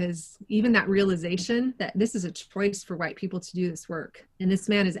me, because even that realization that this is a choice for white people to do this work. And this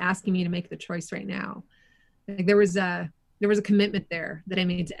man is asking me to make the choice right now. Like there was a commitment there that I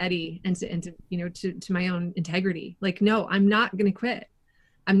made to Eddie and to my own integrity. Like, no, I'm not going to quit.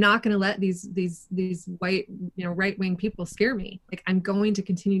 I'm not going to let these white, right-wing people scare me. Like, I'm going to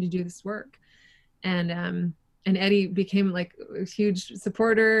continue to do this work. And Eddie became like a huge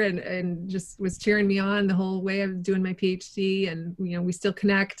supporter and just was cheering me on the whole way of doing my PhD. And, we still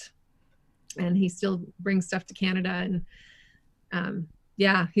connect, and he still brings stuff to Canada, and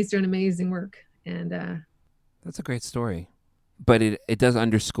he's doing amazing work. And, that's a great story, but it does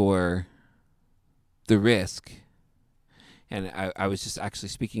underscore the risk. And I was just actually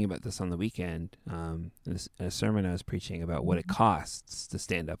speaking about this on the weekend in a sermon I was preaching about what it costs to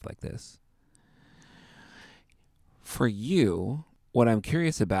stand up like this. For you, what I'm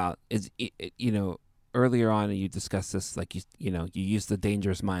curious about is, earlier on you discussed this, like you used the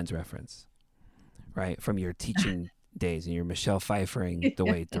Dangerous Minds reference, right, from your teaching days, and you're Michelle Pfeiffering the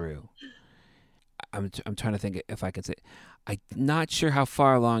way through. I'm trying to think if I could say, I'm not sure how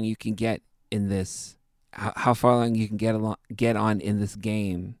far along you can get in this, how far along you can get on in this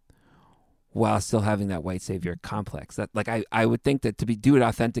game while still having that white savior complex. That, like, I would think that do it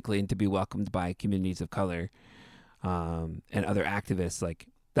authentically and to be welcomed by communities of color and other activists, like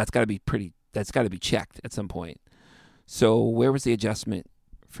that's got to be checked at some point. So where was the adjustment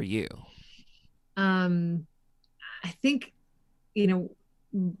for you? I think,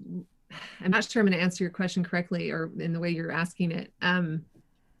 I'm not sure I'm going to answer your question correctly or in the way you're asking it.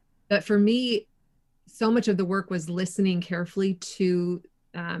 But for me, so much of the work was listening carefully to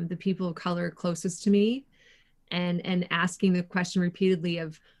the people of color closest to me, and asking the question repeatedly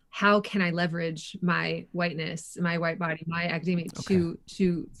of how can I leverage my whiteness, my white body, my academia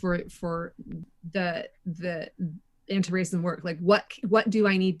for the anti-racism work. Like what do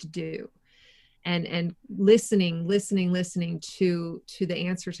I need to do? And listening to the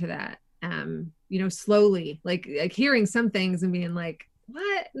answer to that, slowly, like hearing some things and being like,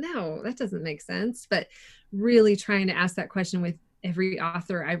 what? No, that doesn't make sense. But really trying to ask that question with every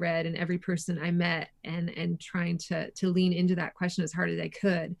author I read and every person I met, and trying to lean into that question as hard as I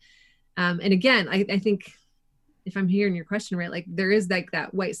could. And again, I think if I'm hearing your question right, like there is like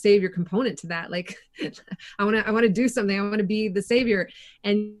that white savior component to that. Like I want to do something. I want to be the savior.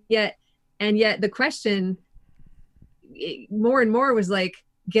 And yet the question more and more was like,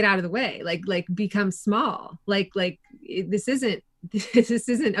 get out of the way, like become small. Like this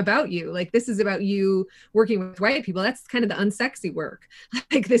isn't about you. Like this is about you working with white people. That's kind of the unsexy work.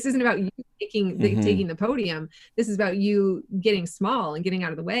 Like this isn't about you taking the podium. This is about you getting small and getting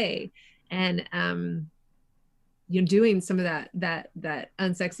out of the way, and doing some of that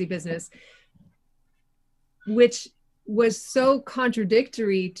unsexy business, which was so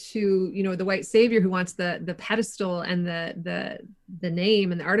contradictory to the white savior who wants the pedestal and the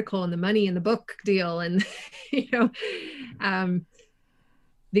name and the article and the money and the book deal, and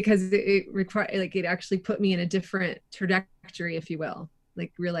because it required, like, it actually put me in a different trajectory, if you will,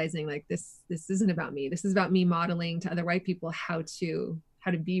 like realizing like this isn't about me. This is about me modeling to other white people how to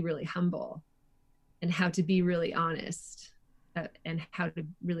be really humble and how to be really honest, and how to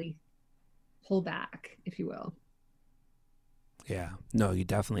really pull back, if you will. Yeah, no, you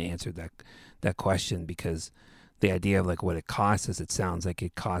definitely answered that question, because the idea of like what it costs is, it sounds like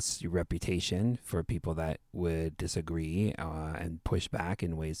it costs your reputation for people that would disagree and push back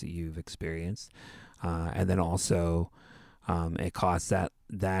in ways that you've experienced, and then also it costs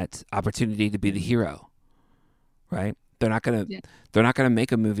that opportunity to be the hero, right? They're not gonna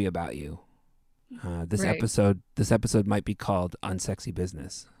make a movie about you. This Right. episode might be called Unsexy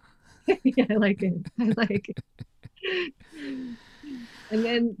Business. Yeah, I like it. And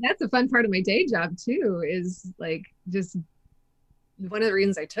then that's a fun part of my day job too, is like, just one of the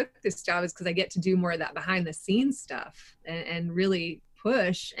reasons I took this job is because I get to do more of that behind the scenes stuff, and really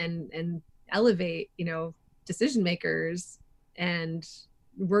push and elevate, decision makers and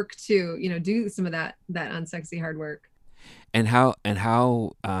work to, do some of that unsexy hard work. And how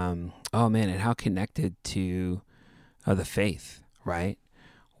oh man, and how connected to the faith, right?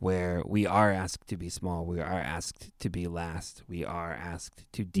 Where we are asked to be small, we are asked to be last, we are asked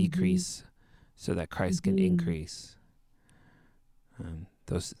to decrease so that Christ can increase.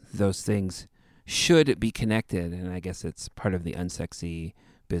 Those things should be connected, and I guess it's part of the unsexy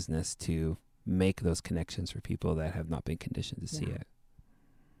business to make those connections for people that have not been conditioned to see it.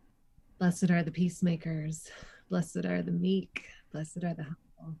 Blessed are the peacemakers. Blessed are the meek. Blessed are the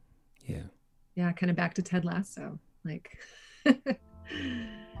humble. Yeah. Yeah, kind of back to Ted Lasso. Like, we're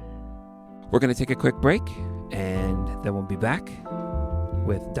going to take a quick break, and then we'll be back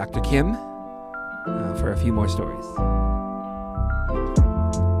with Dr. Kim for a few more stories.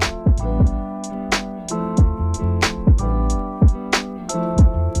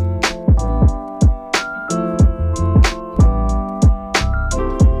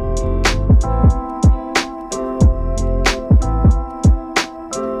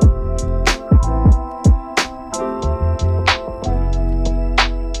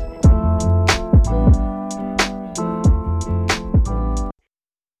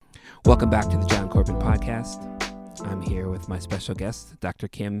 Welcome back to the John Corbin Podcast. I'm here with my special guest, Dr.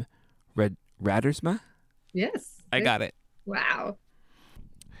 Kim Radersma. Yes. I got it. Wow.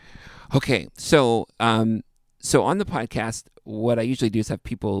 Okay, so on the podcast, what I usually do is have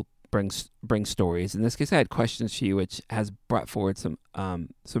people bring stories. In this case, I had questions for you, which has brought forward some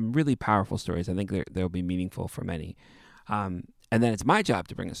really powerful stories. I think they'll be meaningful for many. And then it's my job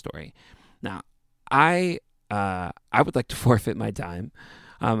to bring a story. Now, I would like to forfeit my time.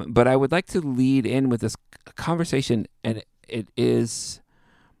 But I would like to lead in with this conversation, and it is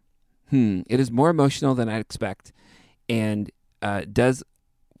more emotional than I'd expect, and does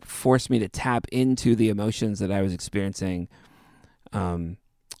force me to tap into the emotions that I was experiencing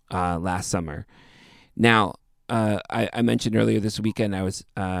last summer. Now, I mentioned earlier this weekend I was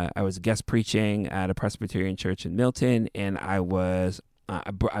guest preaching at a Presbyterian church in Milton, and I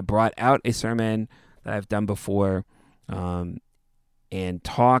brought out a sermon that I've done before. And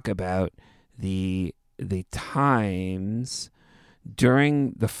talk about the times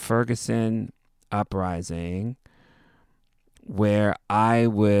during the Ferguson uprising where I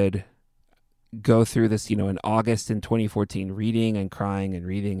would go through this, in August in 2014, reading and crying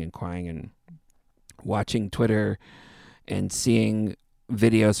and watching Twitter and seeing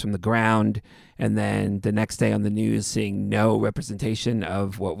videos from the ground, and then the next day on the news seeing no representation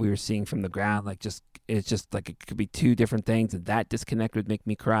of what we were seeing from the ground. It's just like it could be two different things, and that disconnect would make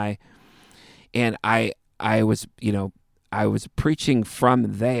me cry. And I was preaching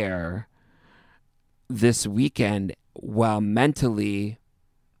from there this weekend while mentally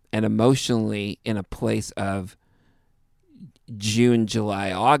and emotionally in a place of June,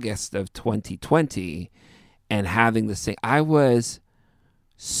 July, August of 2020, and having the same. I was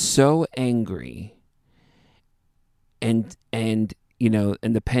so angry, and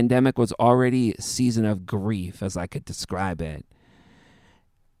the pandemic was already a season of grief, as I could describe it.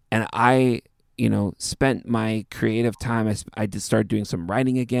 And I, spent my creative time. I just started doing some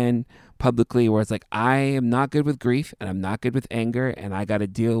writing again publicly, where it's like, I am not good with grief, and I'm not good with anger, and I got to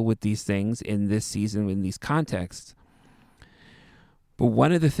deal with these things in this season, in these contexts. But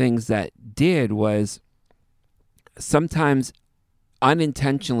one of the things that did was sometimes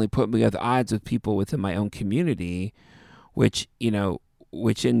unintentionally put me at odds with people within my own community, which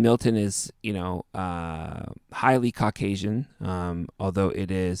in Milton is, highly Caucasian, although it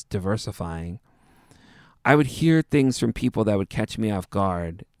is diversifying. I would hear things from people that would catch me off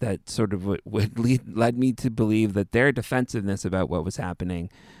guard, that sort of led me to believe that their defensiveness about what was happening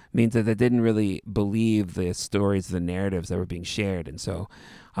means that they didn't really believe the stories, the narratives that were being shared. And so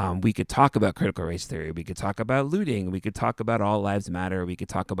we could talk about critical race theory. We could talk about looting. We could talk about all lives matter. We could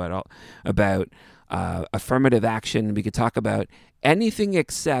talk about affirmative action. We could talk about anything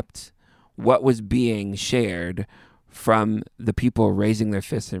except what was being shared from the people raising their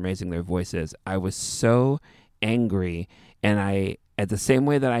fists and raising their voices. I was so angry, and at the same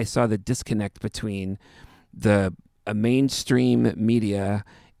way that I saw the disconnect between the mainstream media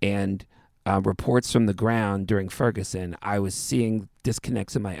and reports from the ground during Ferguson, I was seeing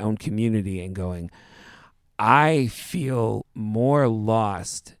disconnects in my own community and going, I feel more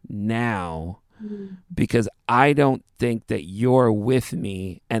lost now because I don't think that you're with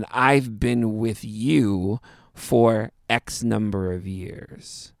me, and I've been with you for X number of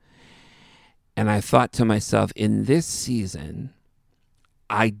years. And I thought to myself, in this season,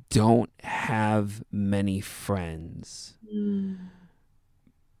 I don't have many friends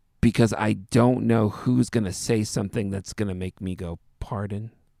because I don't know who's going to say something that's going to make me go,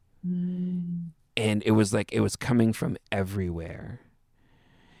 pardon. And it was like, it was coming from everywhere.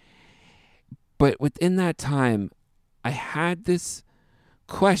 But within that time, I had this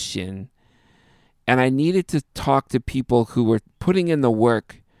question, and I needed to talk to people who were putting in the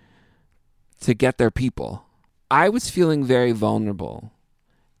work to get their people. I was feeling very vulnerable.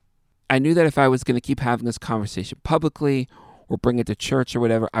 I knew that if I was going to keep having this conversation publicly or bring it to church or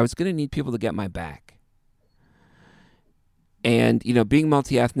whatever, I was going to need people to get my back. And, you know, being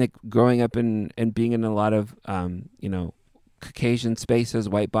multi-ethnic, growing up and being in a lot of, you know, Caucasian spaces,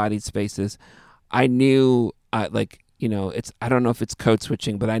 white-bodied spaces, I knew, you know, I don't know if it's code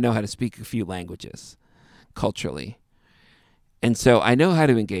switching, but I know how to speak a few languages culturally. And so I know how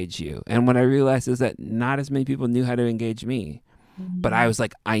to engage you. And what I realized is that not as many people knew how to engage me. But I was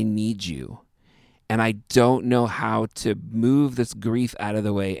like, I need you. And I don't know how to move this grief out of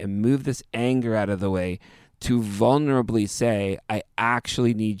the way and move this anger out of the way to vulnerably say, I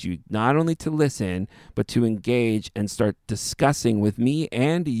actually need you, not only to listen, but to engage and start discussing with me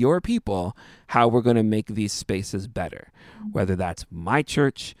and your people how we're going to make these spaces better, whether that's my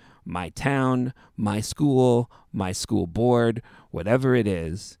church, my town, my school board, whatever it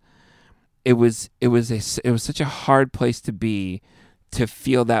is. It was such a hard place to be, to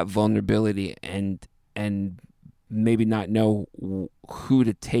feel that vulnerability and maybe not know who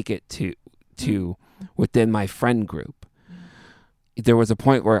to take it to within my friend group. There was a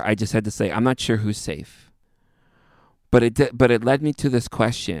point where I just had to say, I'm not sure who's safe. But it led me to this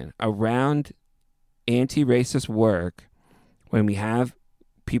question around anti-racist work. When we have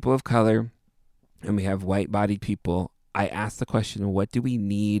people of color and we have white-bodied people, I asked the question, what do we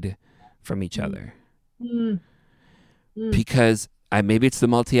need from each other? Because maybe it's the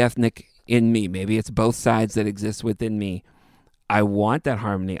multi-ethnic in me. Maybe it's both sides that exist within me. I want that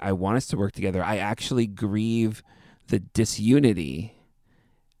harmony. I want us to work together. I actually grieve the disunity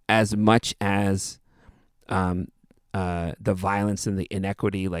as much as the violence and the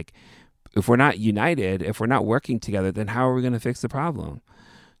inequity. Like, if we're not united, if we're not working together, then how are we going to fix the problem?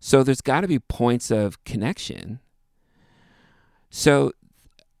 So there's got to be points of connection. So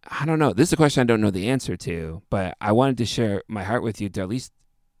I don't know. This is a question I don't know the answer to, but I wanted to share my heart with you, to at least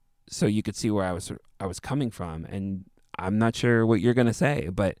so you could see where I was coming from. And I'm not sure what you're going to say,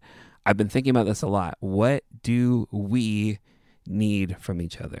 but I've been thinking about this a lot. What do we need from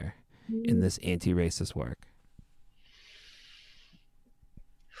each other in this anti-racist work?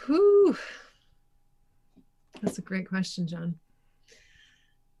 Whew. That's a great question, John.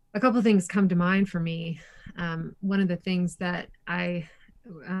 A couple of things come to mind for me. One of the things that I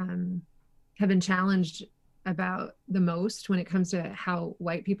have been challenged about the most when it comes to how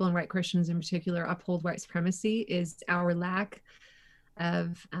white people and white Christians in particular uphold white supremacy is our lack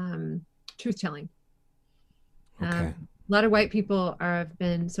of truth-telling. Okay. A lot of white people have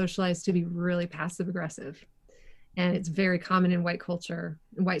been socialized to be really passive-aggressive. And it's very common in white culture,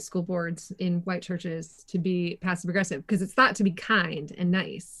 in white school boards, in white churches to be passive-aggressive because it's thought to be kind and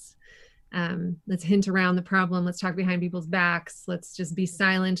nice. Let's hint around the problem. Let's talk behind people's backs. Let's just be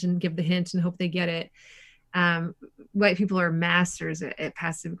silent and give the hint and hope they get it. White people are masters at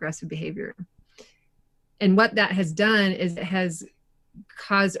passive-aggressive behavior. And what that has done is it has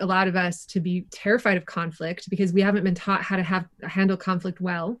caused a lot of us to be terrified of conflict because we haven't been taught how to handle conflict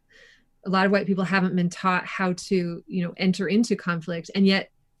well. A lot of white people haven't been taught how to, enter into conflict. And yet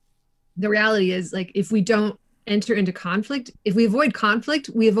the reality is, like, if we don't enter into conflict, if we avoid conflict,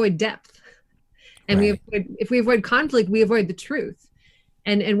 we avoid depth. And Right. if we avoid conflict, we avoid the truth.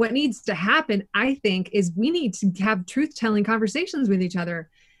 And what needs to happen, I think, is we need to have truth-telling conversations with each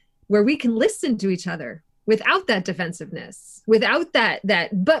other where we can listen to each other without that defensiveness, without that,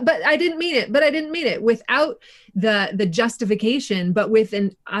 but I didn't mean it, without the justification, but with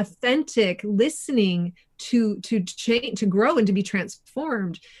an authentic listening to change, to grow and to be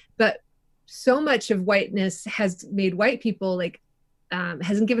transformed. But so much of whiteness has made white people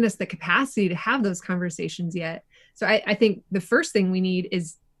hasn't given us the capacity to have those conversations yet. So I think the first thing we need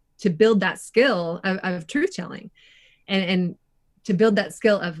is to build that skill of truth telling and to build that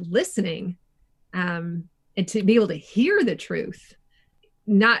skill of listening, and to be able to hear the truth,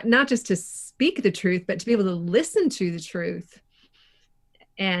 not just to speak the truth, but to be able to listen to the truth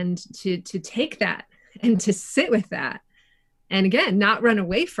and to take that and to sit with that. And again, not run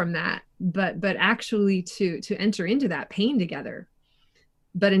away from that, but actually to enter into that pain together.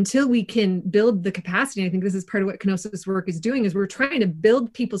 But until we can build the capacity, I think this is part of what Kenosis work is doing, is we're trying to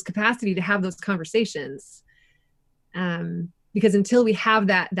build people's capacity to have those conversations. because until we have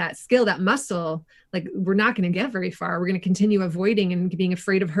that skill, that muscle, like we're not going to get very far. We're going to continue avoiding and being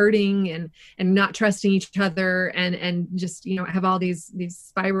afraid of hurting and not trusting each other and just, you know, have all these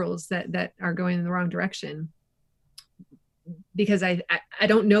spirals that are going in the wrong direction. Because I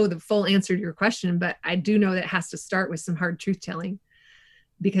don't know the full answer to your question, but I do know that it has to start with some hard truth telling.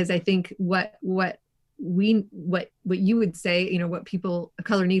 Because I think what you would say, you know, what people of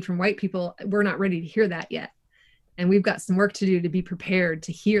color need from white people, we're not ready to hear that yet. And we've got some work to do to be prepared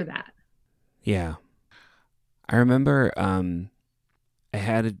to hear that. Yeah. I remember I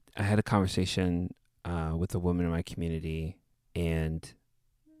had a conversation with a woman in my community, and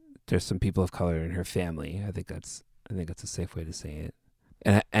there's some people of color in her family. I think that's a safe way to say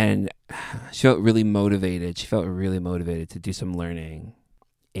it. And she felt really motivated. She felt really motivated to do some learning.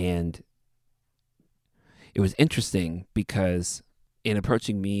 And it was interesting because in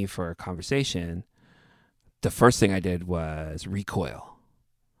approaching me for a conversation, the first thing I did was recoil.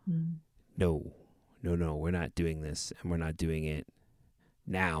 Mm. No, we're not doing this, and we're not doing it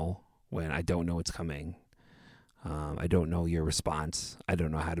now when I don't know what's coming. I don't know your response. I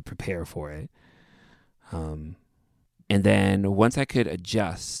don't know how to prepare for it. And then once I could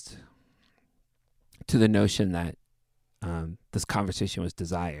adjust to the notion that this conversation was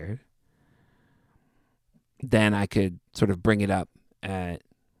desired, then I could sort of bring it up at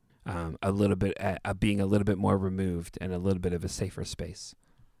a little bit at being a little bit more removed and a little bit of a safer space.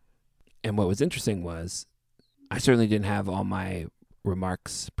 And what was interesting was I certainly didn't have all my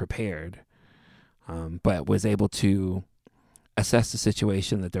remarks prepared, but was able to assess the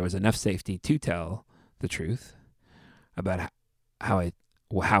situation that there was enough safety to tell the truth about how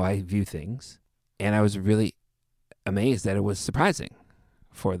I view things. And I was really amazed that it was surprising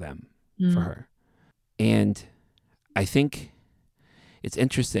for them, for her. And I think it's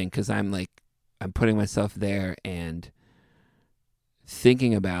interesting because I'm putting myself there and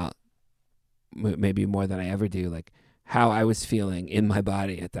thinking about maybe more than I ever do, like how I was feeling in my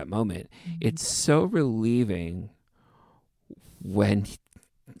body at that moment. Mm-hmm. It's so relieving when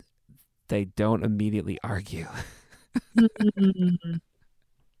they don't immediately argue. Mm-hmm.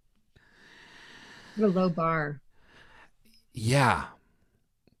 What a low bar. Yeah.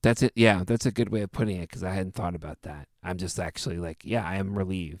 That's it. Yeah, that's a good way of putting it because I hadn't thought about that. I'm just actually like, yeah, I am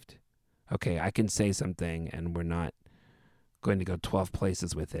relieved. Okay, I can say something and we're not going to go 12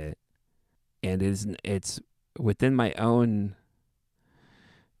 places with it. And it's within my own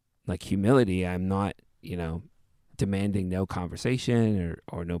like humility. I'm not, demanding no conversation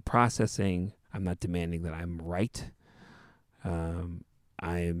or no processing. I'm not demanding that I'm right. I'm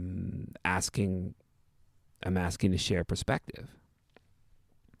asking to share perspective.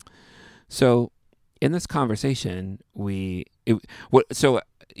 So in this conversation, this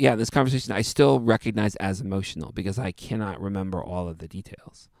conversation I still recognize as emotional because I cannot remember all of the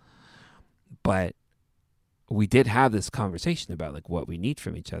details. But we did have this conversation about like what we need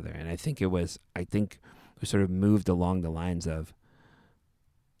from each other. And I think we sort of moved along the lines of,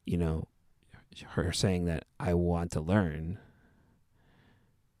 her saying that I want to learn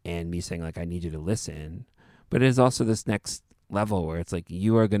and me saying like, I need you to listen. But it is also this next level where it's like,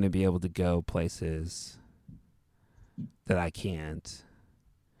 you are going to be able to go places that I can't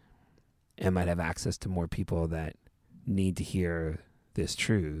and might have access to more people that need to hear this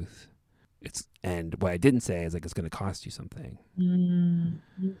truth. And what I didn't say is like, it's going to cost you something.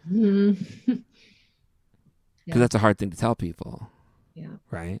 Mm-hmm. Because that's a hard thing to tell people. Yeah.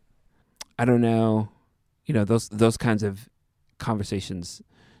 Right. I don't know. Those kinds of conversations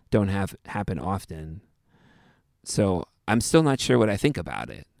don't happen often. So I'm still not sure what I think about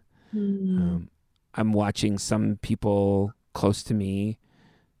it. I'm watching some people close to me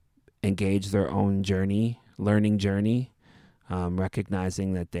engage their own learning journey,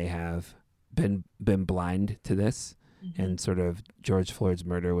 recognizing that they have been blind to this, and sort of George Floyd's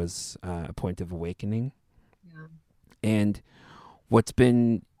murder was a point of awakening. Yeah. And what's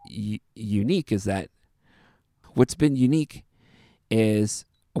been unique is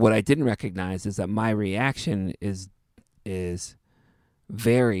what I didn't recognize is that my reaction is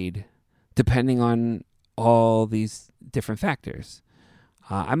varied depending on all these different factors.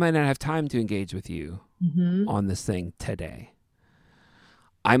 I might not have time to engage with you on this thing today.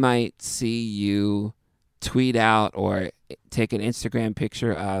 I might see you tweet out or take an Instagram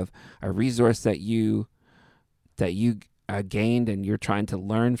picture of a resource that you gained and you're trying to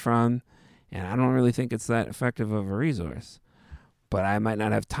learn from, and I don't really think it's that effective of a resource. But I might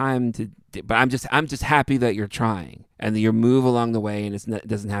not have time to. But I'm just happy that you're trying and that you move along the way, and it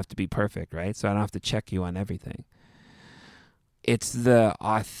doesn't have to be perfect, right? So I don't have to check you on everything. It's the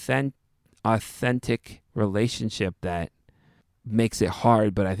authentic relationship that makes it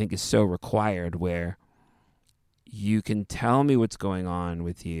hard, but I think is so required, where you can tell me what's going on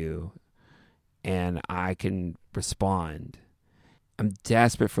with you and I can respond. I'm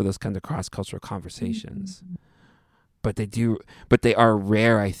desperate for those kinds of cross-cultural conversations. Mhm. But they are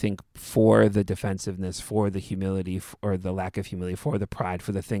rare, I think, for the defensiveness, for the humility, or the lack of humility, for the pride,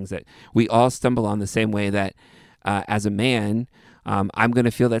 for the things that we all stumble on, the same way that as a man, I'm going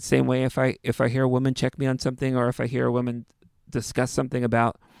to feel that same way if I hear a woman check me on something, or if I hear a woman discuss something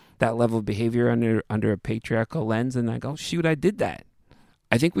about that level of behavior under a patriarchal lens, and I go, shoot, I did that.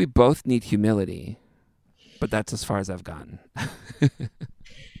 I think we both need humility, but that's as far as I've gotten.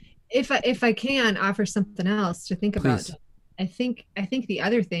 If I can offer something else to think about, Please. I think the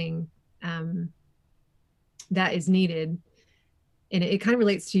other thing um, that is needed, and it kind of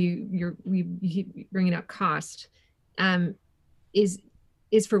relates to you bringing up cost, um, is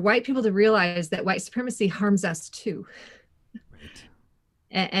is for white people to realize that white supremacy harms us too,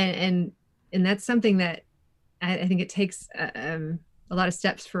 Right. and that's something that I think it takes a lot of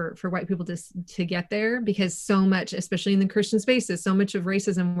steps for white people to get there, because so much, especially in the Christian spaces, so much of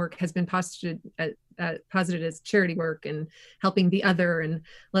racism work has been posited as charity work and helping the other, and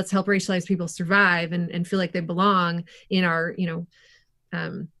let's help racialized people survive and feel like they belong in our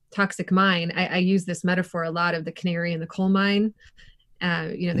toxic mine. I use this metaphor a lot of the canary in the coal mine.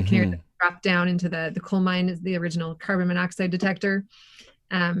 The canary Mm-hmm. that dropped down into the coal mine is the original carbon monoxide detector.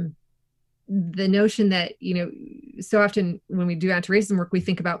 Um, the notion that, so often when we do anti-racism work, we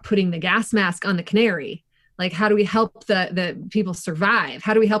think about putting the gas mask on the canary. Like, how do we help the people survive?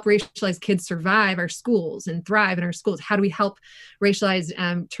 How do we help racialized kids survive our schools and thrive in our schools? How do we help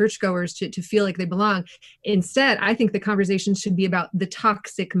racialized churchgoers to feel like they belong? Instead, I think the conversation should be about the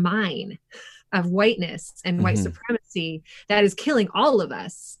toxic mine of whiteness and white Mm-hmm. supremacy that is killing all of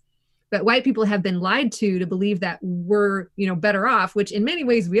us. But white people have been lied to believe that we're, better off, which in many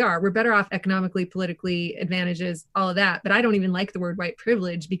ways we are. We're better off economically, politically, advantages, all of that. But I don't even like the word white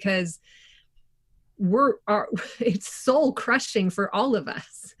privilege, because it's soul crushing for all of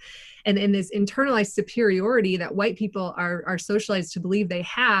us. And this internalized superiority that white people are socialized to believe they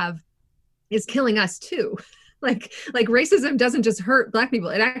have is killing us too. Like racism doesn't just hurt Black people,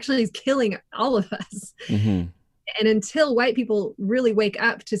 it actually is killing all of us. Mm-hmm. And until white people really wake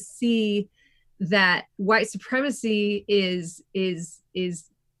up to see that white supremacy is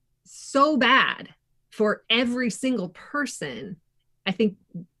so bad for every single person, I think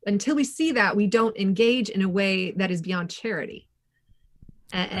until we see that, we don't engage in a way that is beyond charity.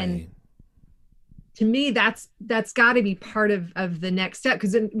 And Right. to me, that's got to be part of the next step,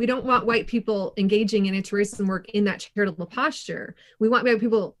 because we don't want white people engaging in anti-racism work in that charitable posture. We want white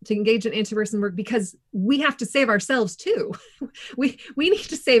people to engage in anti-racism work because we have to save ourselves too. we need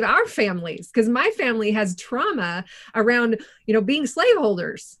to save our families, because my family has trauma around being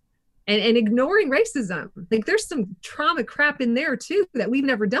slaveholders and ignoring racism. Like, there's some trauma crap in there too that we've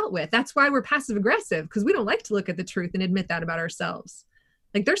never dealt with. That's why we're passive aggressive, because we don't like to look at the truth and admit that about ourselves.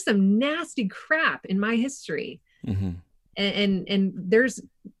 Like, there's some nasty crap in my history, Mm-hmm. and there's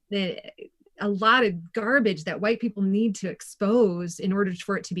a lot of garbage that white people need to expose in order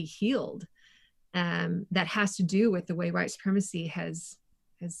for it to be healed. That has to do with the way white supremacy has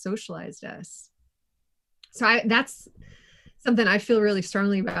socialized us. So that's something I feel really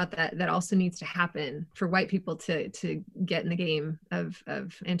strongly about, that also needs to happen for white people to get in the game of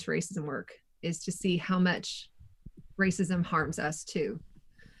anti-racism work, is to see how much racism harms us too.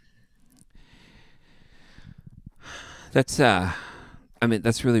 That's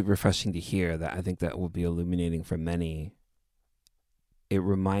that's really refreshing to hear. That I think that will be illuminating for many. It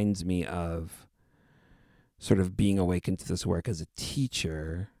reminds me of sort of being awakened to this work as a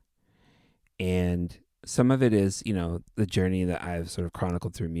teacher, and some of it is, the journey that I've sort of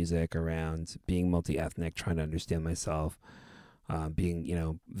chronicled through music around being multi-ethnic, trying to understand myself,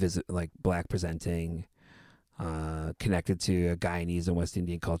 being, like Black presenting, connected to a Guyanese and West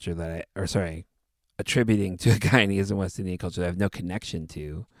Indian culture attributing to a Guyanese and West Indian culture that I have no connection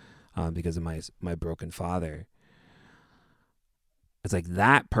to, because of my broken father. It's like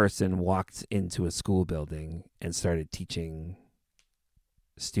that person walked into a school building and started teaching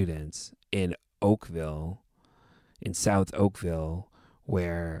students in Oakville, in South Oakville,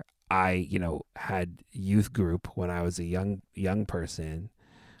 where I, had youth group when I was a young person,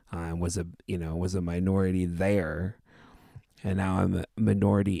 was a minority there, and now I'm a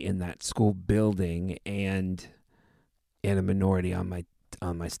minority in that school building, and a minority on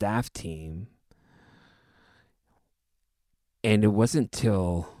my staff team. And it wasn't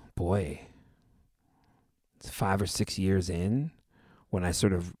till, boy, 5 or 6 years in, when I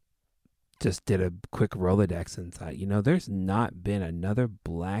sort of just did a quick Rolodex and thought, there's not been another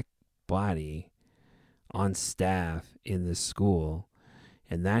black body on staff in this school,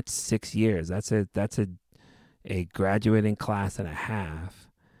 and that's 6 years. That's a graduating class and a half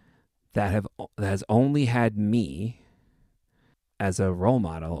that has only had me as a role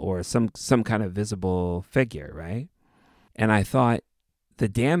model or some kind of visible figure, right? And I thought the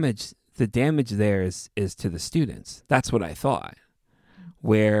damage there is to the students. That's what I thought.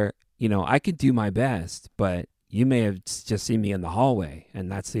 Where, I could do my best, but you may have just seen me in the hallway,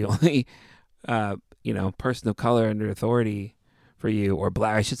 and that's the only person of color under authority for you, or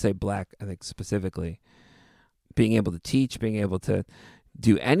black, I should say black, I think specifically, being able to teach, being able to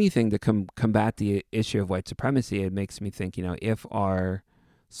do anything to combat the issue of white supremacy. It makes me think, if our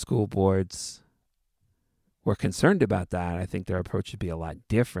school boards were concerned about that, I think their approach would be a lot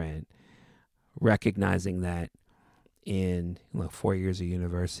different, recognizing that in 4 years of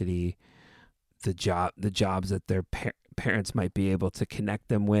university, the jobs that their parents might be able to connect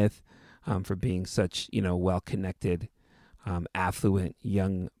them with, for being such well-connected, affluent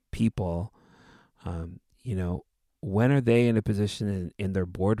young people, when are they in a position in their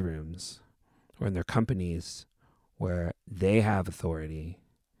boardrooms or in their companies where they have authority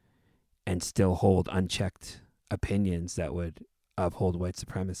and still hold unchecked opinions that would uphold white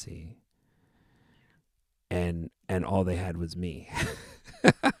supremacy? And all they had was me.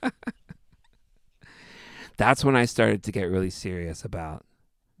 That's when I started to get really serious about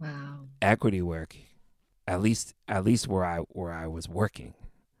equity work, at least where I was working.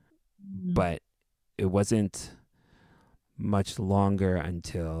 Mm-hmm. But it wasn't much longer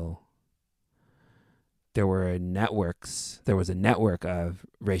until there was a network of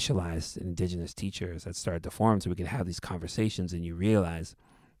racialized and indigenous teachers that started to form, so we could have these conversations, and you realize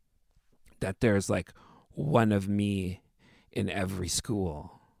that there's like one of me in every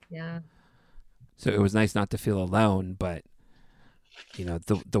school. Yeah. So it was nice not to feel alone, but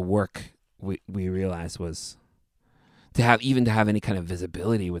the work we realized was to have any kind of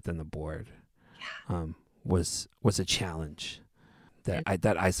visibility within the board. Yeah. Was a challenge.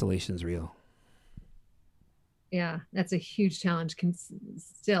 That isolation's real. Yeah, that's a huge challenge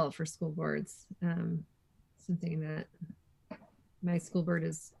still for school boards. Something that my school board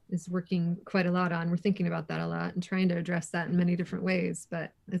is working quite a lot on. We're thinking about that a lot and trying to address that in many different ways,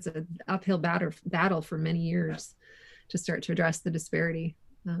 but it's an uphill battle for many years to start to address the disparity.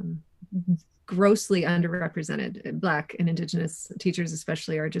 Grossly underrepresented. Black and indigenous teachers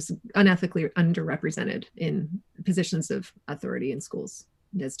especially are just unethically underrepresented in positions of authority in schools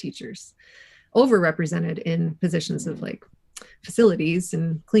as teachers. Overrepresented in positions of like facilities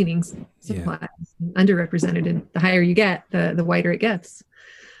and cleaning supplies. Yeah. Underrepresented, and the higher you get, the whiter it gets.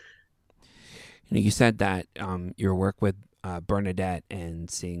 You said that your work with Bernadette and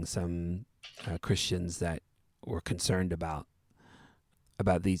seeing some Christians that were concerned about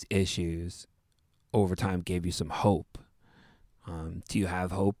these issues over time gave you some hope. Do you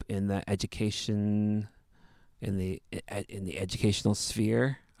have hope in the education, in the educational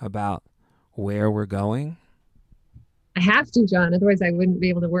sphere about where we're going? I have to, John. Otherwise, I wouldn't be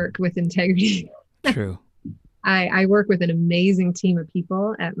able to work with integrity. True. I work with an amazing team of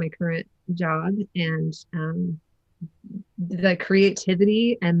people at my current job, and the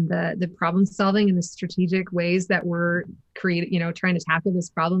creativity and the problem solving and the strategic ways that we're trying to tackle this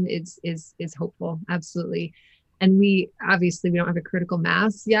problem is hopeful. Absolutely. And we don't have a critical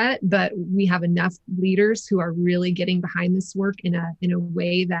mass yet, but we have enough leaders who are really getting behind this work in a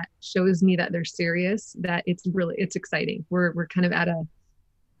way that shows me that they're serious, that it's exciting. We're kind of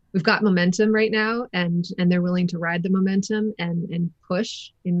we've got momentum right now, and they're willing to ride the momentum and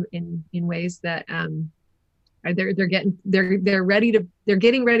push in ways that they're getting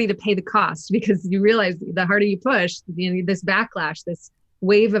ready to pay the cost, because you realize the harder you push, this backlash, this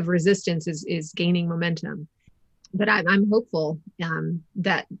wave of resistance is gaining momentum. But I'm hopeful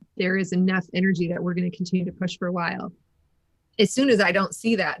that there is enough energy that we're going to continue to push for a while. As soon as I don't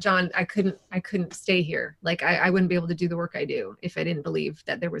see that, John, I couldn't stay here. Like I wouldn't be able to do the work I do if I didn't believe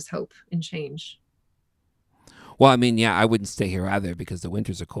that there was hope and change. Well, I mean, yeah, I wouldn't stay here either, because the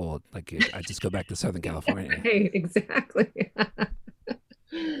winters are cold. Like I just go back to Southern California. Right, exactly.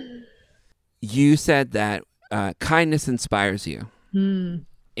 You said that kindness inspires you.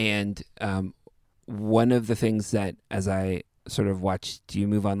 And one of the things that, as I sort of watched you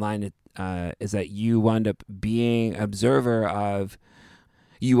move online, is that you wound up being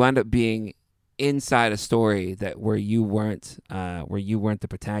being inside a story where you weren't the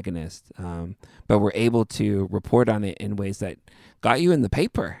protagonist, but were able to report on it in ways that got you in the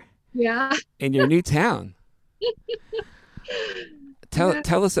paper. Yeah. In your new town.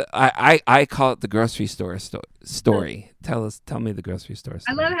 Tell us. I call it the grocery store story. Tell me the grocery store I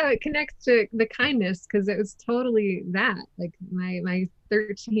story. love how it connects to the kindness, because it was totally that. Like my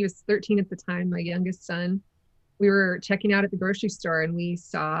 13, he was 13 at the time, my youngest son. We were checking out at the grocery store, and we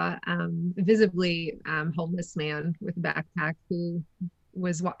saw visibly homeless man with a backpack who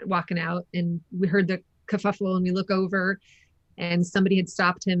was walking out, and we heard the kerfuffle, and we look over, and somebody had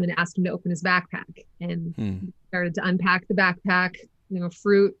stopped him and asked him to open his backpack, and started to unpack the backpack,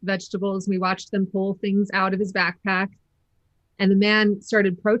 fruit, vegetables. We watched them pull things out of his backpack. And the man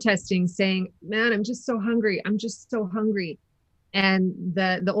started protesting, saying, "Man, I'm just so hungry. I'm just so hungry." And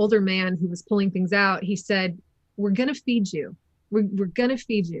the older man who was pulling things out, he said, "We're going to feed you. We're going to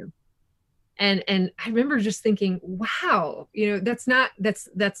feed you." And I remember just thinking, wow, that's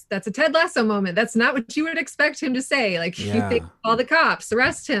a Ted Lasso moment. That's not what you would expect him to say. Like, you think, call the cops,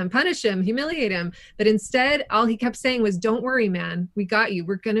 arrest him, punish him, humiliate him. But instead, all he kept saying was, "Don't worry, man. We got you.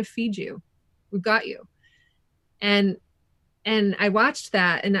 We're going to feed you. We've got you." And I watched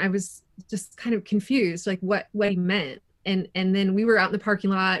that, and I was just kind of confused, like what he meant. And then we were out in the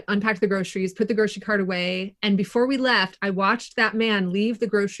parking lot, unpacked the groceries, put the grocery cart away. And before we left, I watched that man leave the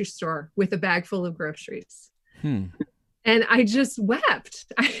grocery store with a bag full of groceries. And I just wept.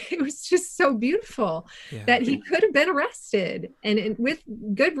 It was just so beautiful that he could have been arrested, and with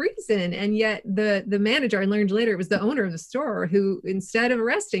good reason. And yet the manager, I learned later, it was the owner of the store, who, instead of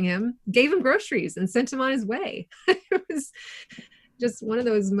arresting him, gave him groceries and sent him on his way. It was just one of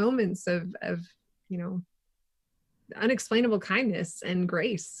those moments of unexplainable kindness and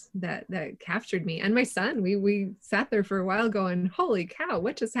grace that captured me and my son. We sat there for a while going, holy cow,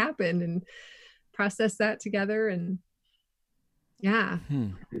 what just happened? And processed that together. And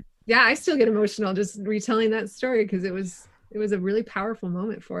I still get emotional just retelling that story, because it was a really powerful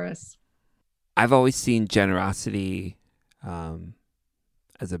moment for us. I've always seen generosity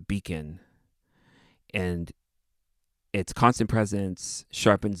as a beacon, and its constant presence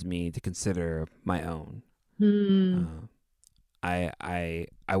sharpens me to consider my own. I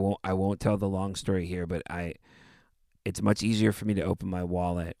won't tell the long story here, but it's much easier for me to open my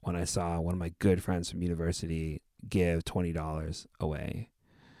wallet when I saw one of my good friends from university give $20 away.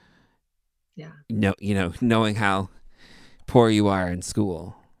 Yeah. No, knowing how poor you are in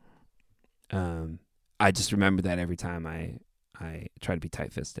school. I just remember that every time I try to be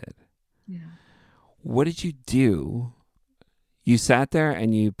tight-fisted. Yeah. What did you do? You sat there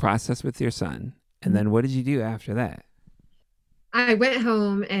and you processed with your son. And then what did you do after that? I went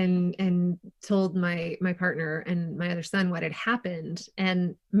home and told my partner and my other son what had happened.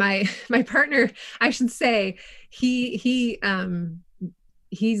 And my partner, I should say, he's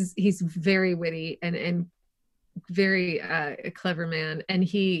very witty and very a clever man. And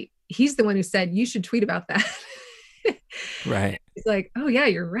he's the one who said, "You should tweet about that." Right. He's like, "Oh yeah,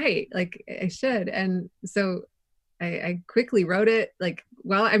 you're right. Like, I should." And so I quickly wrote it. Like,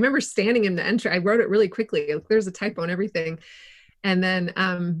 well, I remember standing in the entry. I wrote it really quickly. There's a typo and everything. And then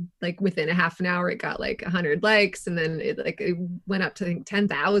like within a half an hour, it got like 100 likes. And then it went up to, I think,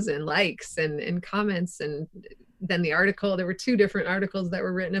 10,000 likes and comments. And then the article, there were 2 different articles that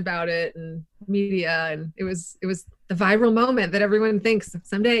were written about it, and media. And it was the viral moment that everyone thinks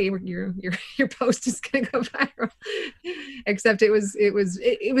someday your post is going to go viral. Except it was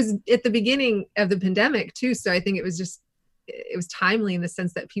at the beginning of the pandemic too. So I think it was timely in the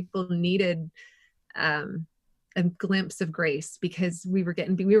sense that people needed a glimpse of grace, because we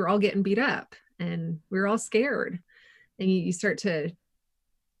were all getting beat up, and we were all scared, and you start to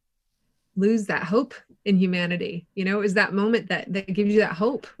lose that hope in humanity. It was that moment that gives you that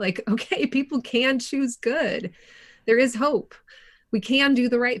hope. Like, okay, people can choose good. There is hope. We can do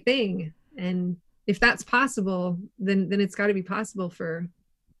the right thing. And if that's possible, then it's got to be possible for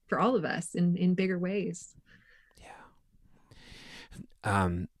all of us in bigger ways. Yeah.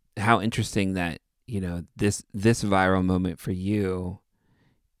 How interesting that, this viral moment for you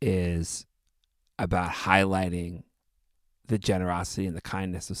is about highlighting the generosity and the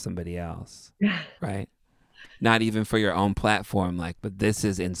kindness of somebody else, right? Not even for your own platform, but this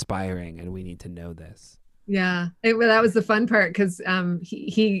is inspiring, and we need to know this. Yeah, well, that was the fun part, because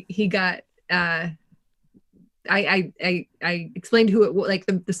he got. I explained who it was, like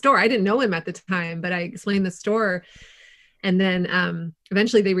the store. I didn't know him at the time, but I explained the store. And then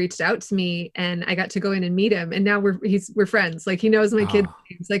eventually they reached out to me, and I got to go in and meet him. And now we're friends. Like, he knows my kids'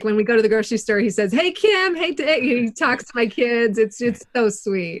 names. Like, when we go to the grocery store, he says, "Hey, Kim, hey, Dave." He talks to my kids. It's so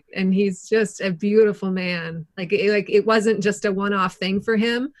sweet. And he's just a beautiful man. Like it wasn't just a one-off thing for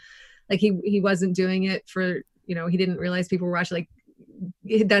him. Like he wasn't doing it for, he didn't realize people were watching.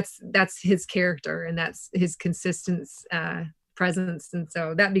 Like, that's his character, and that's his consistent presence. And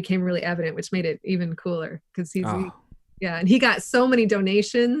so that became really evident, which made it even cooler because Oh, yeah. And he got so many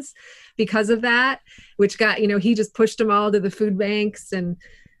donations because of that, which got, he just pushed them all to the food banks. And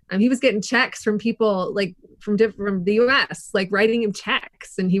he was getting checks from people like from the US, like writing him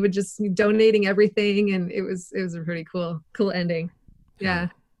checks, and he would just be donating everything. And it was a pretty cool ending. Yeah.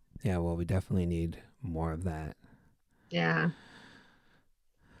 Yeah. Well, we definitely need more of that. Yeah.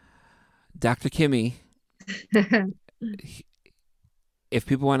 Dr. Kimmy, if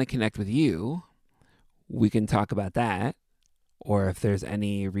people want to connect with you, we can talk about that. Or if there's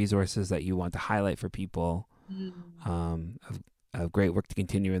any resources that you want to highlight for people of great work to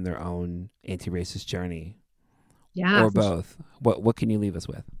continue in their own anti-racist journey. Yeah. Or both. What can you leave us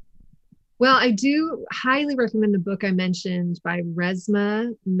with? Well, I do highly recommend the book I mentioned by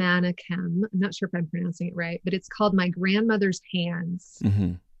Resma Manikem. I'm not sure if I'm pronouncing it right, but it's called My Grandmother's Hands.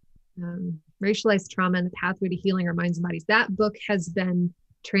 Mm-hmm. Racialized Trauma and the Pathway to Healing Our Minds and Bodies. That book has been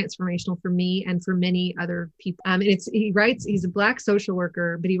transformational for me and for many other people. And he's a Black social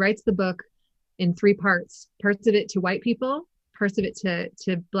worker, but he writes the book in 3 parts of it to white people, parts of it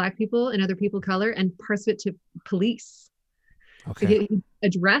to Black people and other people of color, and parts of it to police. Okay. So he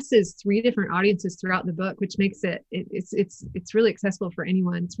addresses 3 different audiences throughout the book, which makes it's really accessible for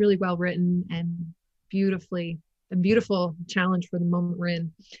anyone. It's really well written and a beautiful challenge for the moment we're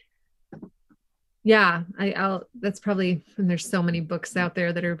in. Yeah, that's probably, and there's so many books out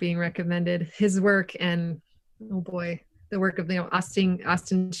there that are being recommended. His work, and oh boy, the work of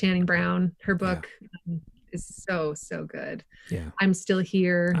Austin Channing Brown, her book is so good. Yeah. I'm Still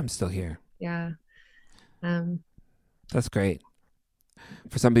Here. Yeah. That's great.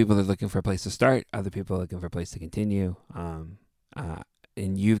 For some people, they're looking for a place to start. Other people are looking for a place to continue. And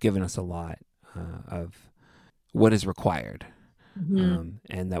you've given us a lot of what is required,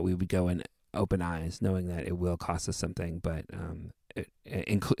 and that we would go in open eyes, knowing that it will cost us something, but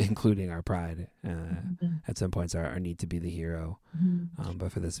including our pride at some points, our need to be the hero,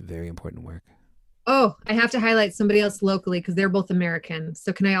 but for this very important work. Oh, I have to highlight somebody else locally because they're both American.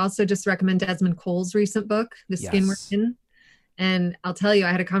 So can I also just recommend Desmond Cole's recent book, The Skin We're In? And I'll tell you,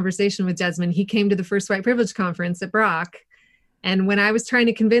 I had a conversation with Desmond. He came to the first White Privilege Conference at Brock. And when I was trying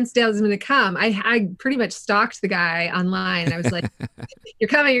to convince Desmond to come, I pretty much stalked the guy online. And I was like, you're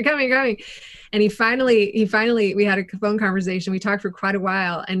coming. And he finally, we had a phone conversation. We talked for quite a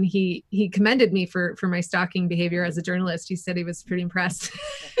while, and he commended me for my stalking behavior as a journalist. He said he was pretty impressed.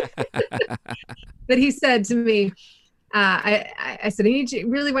 But he said to me, I said, I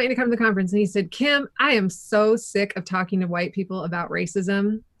really want you to come to the conference. And he said, Kim, I am so sick of talking to white people about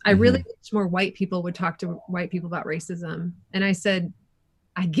racism. I really wish more white people would talk to white people about racism. And I said,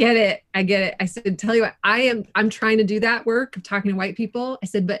 I get it. I said, tell you what, I'm trying to do that work of talking to white people. I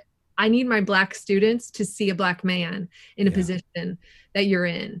said, but I need my Black students to see a Black man in a position that you're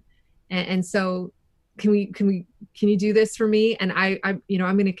in. And so can you do this for me? And I'm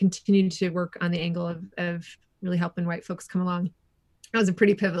going to continue to work on the angle of really helping white folks come along. That was a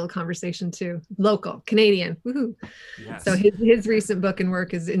pretty pivotal conversation too. Local, Canadian, woohoo. Yes. So his recent book and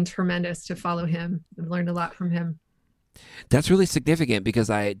work is tremendous to follow him. I've learned a lot from him. That's really significant because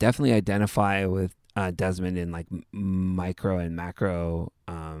I definitely identify with Desmond in like micro and macro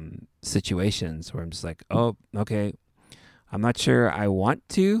situations where I'm just like, oh, okay, I'm not sure I want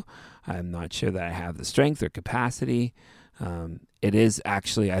to. I'm not sure that I have the strength or capacity. It is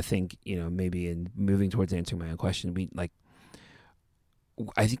actually, I think, maybe in moving towards answering my own question,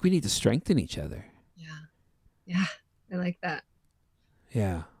 I think we need to strengthen each other. Yeah, I like that.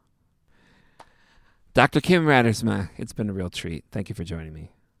 Yeah. Dr. Kim Radersma, it's been a real treat. Thank you for joining me.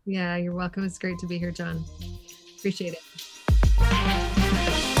 Yeah, you're welcome. It's great to be here, John. Appreciate it.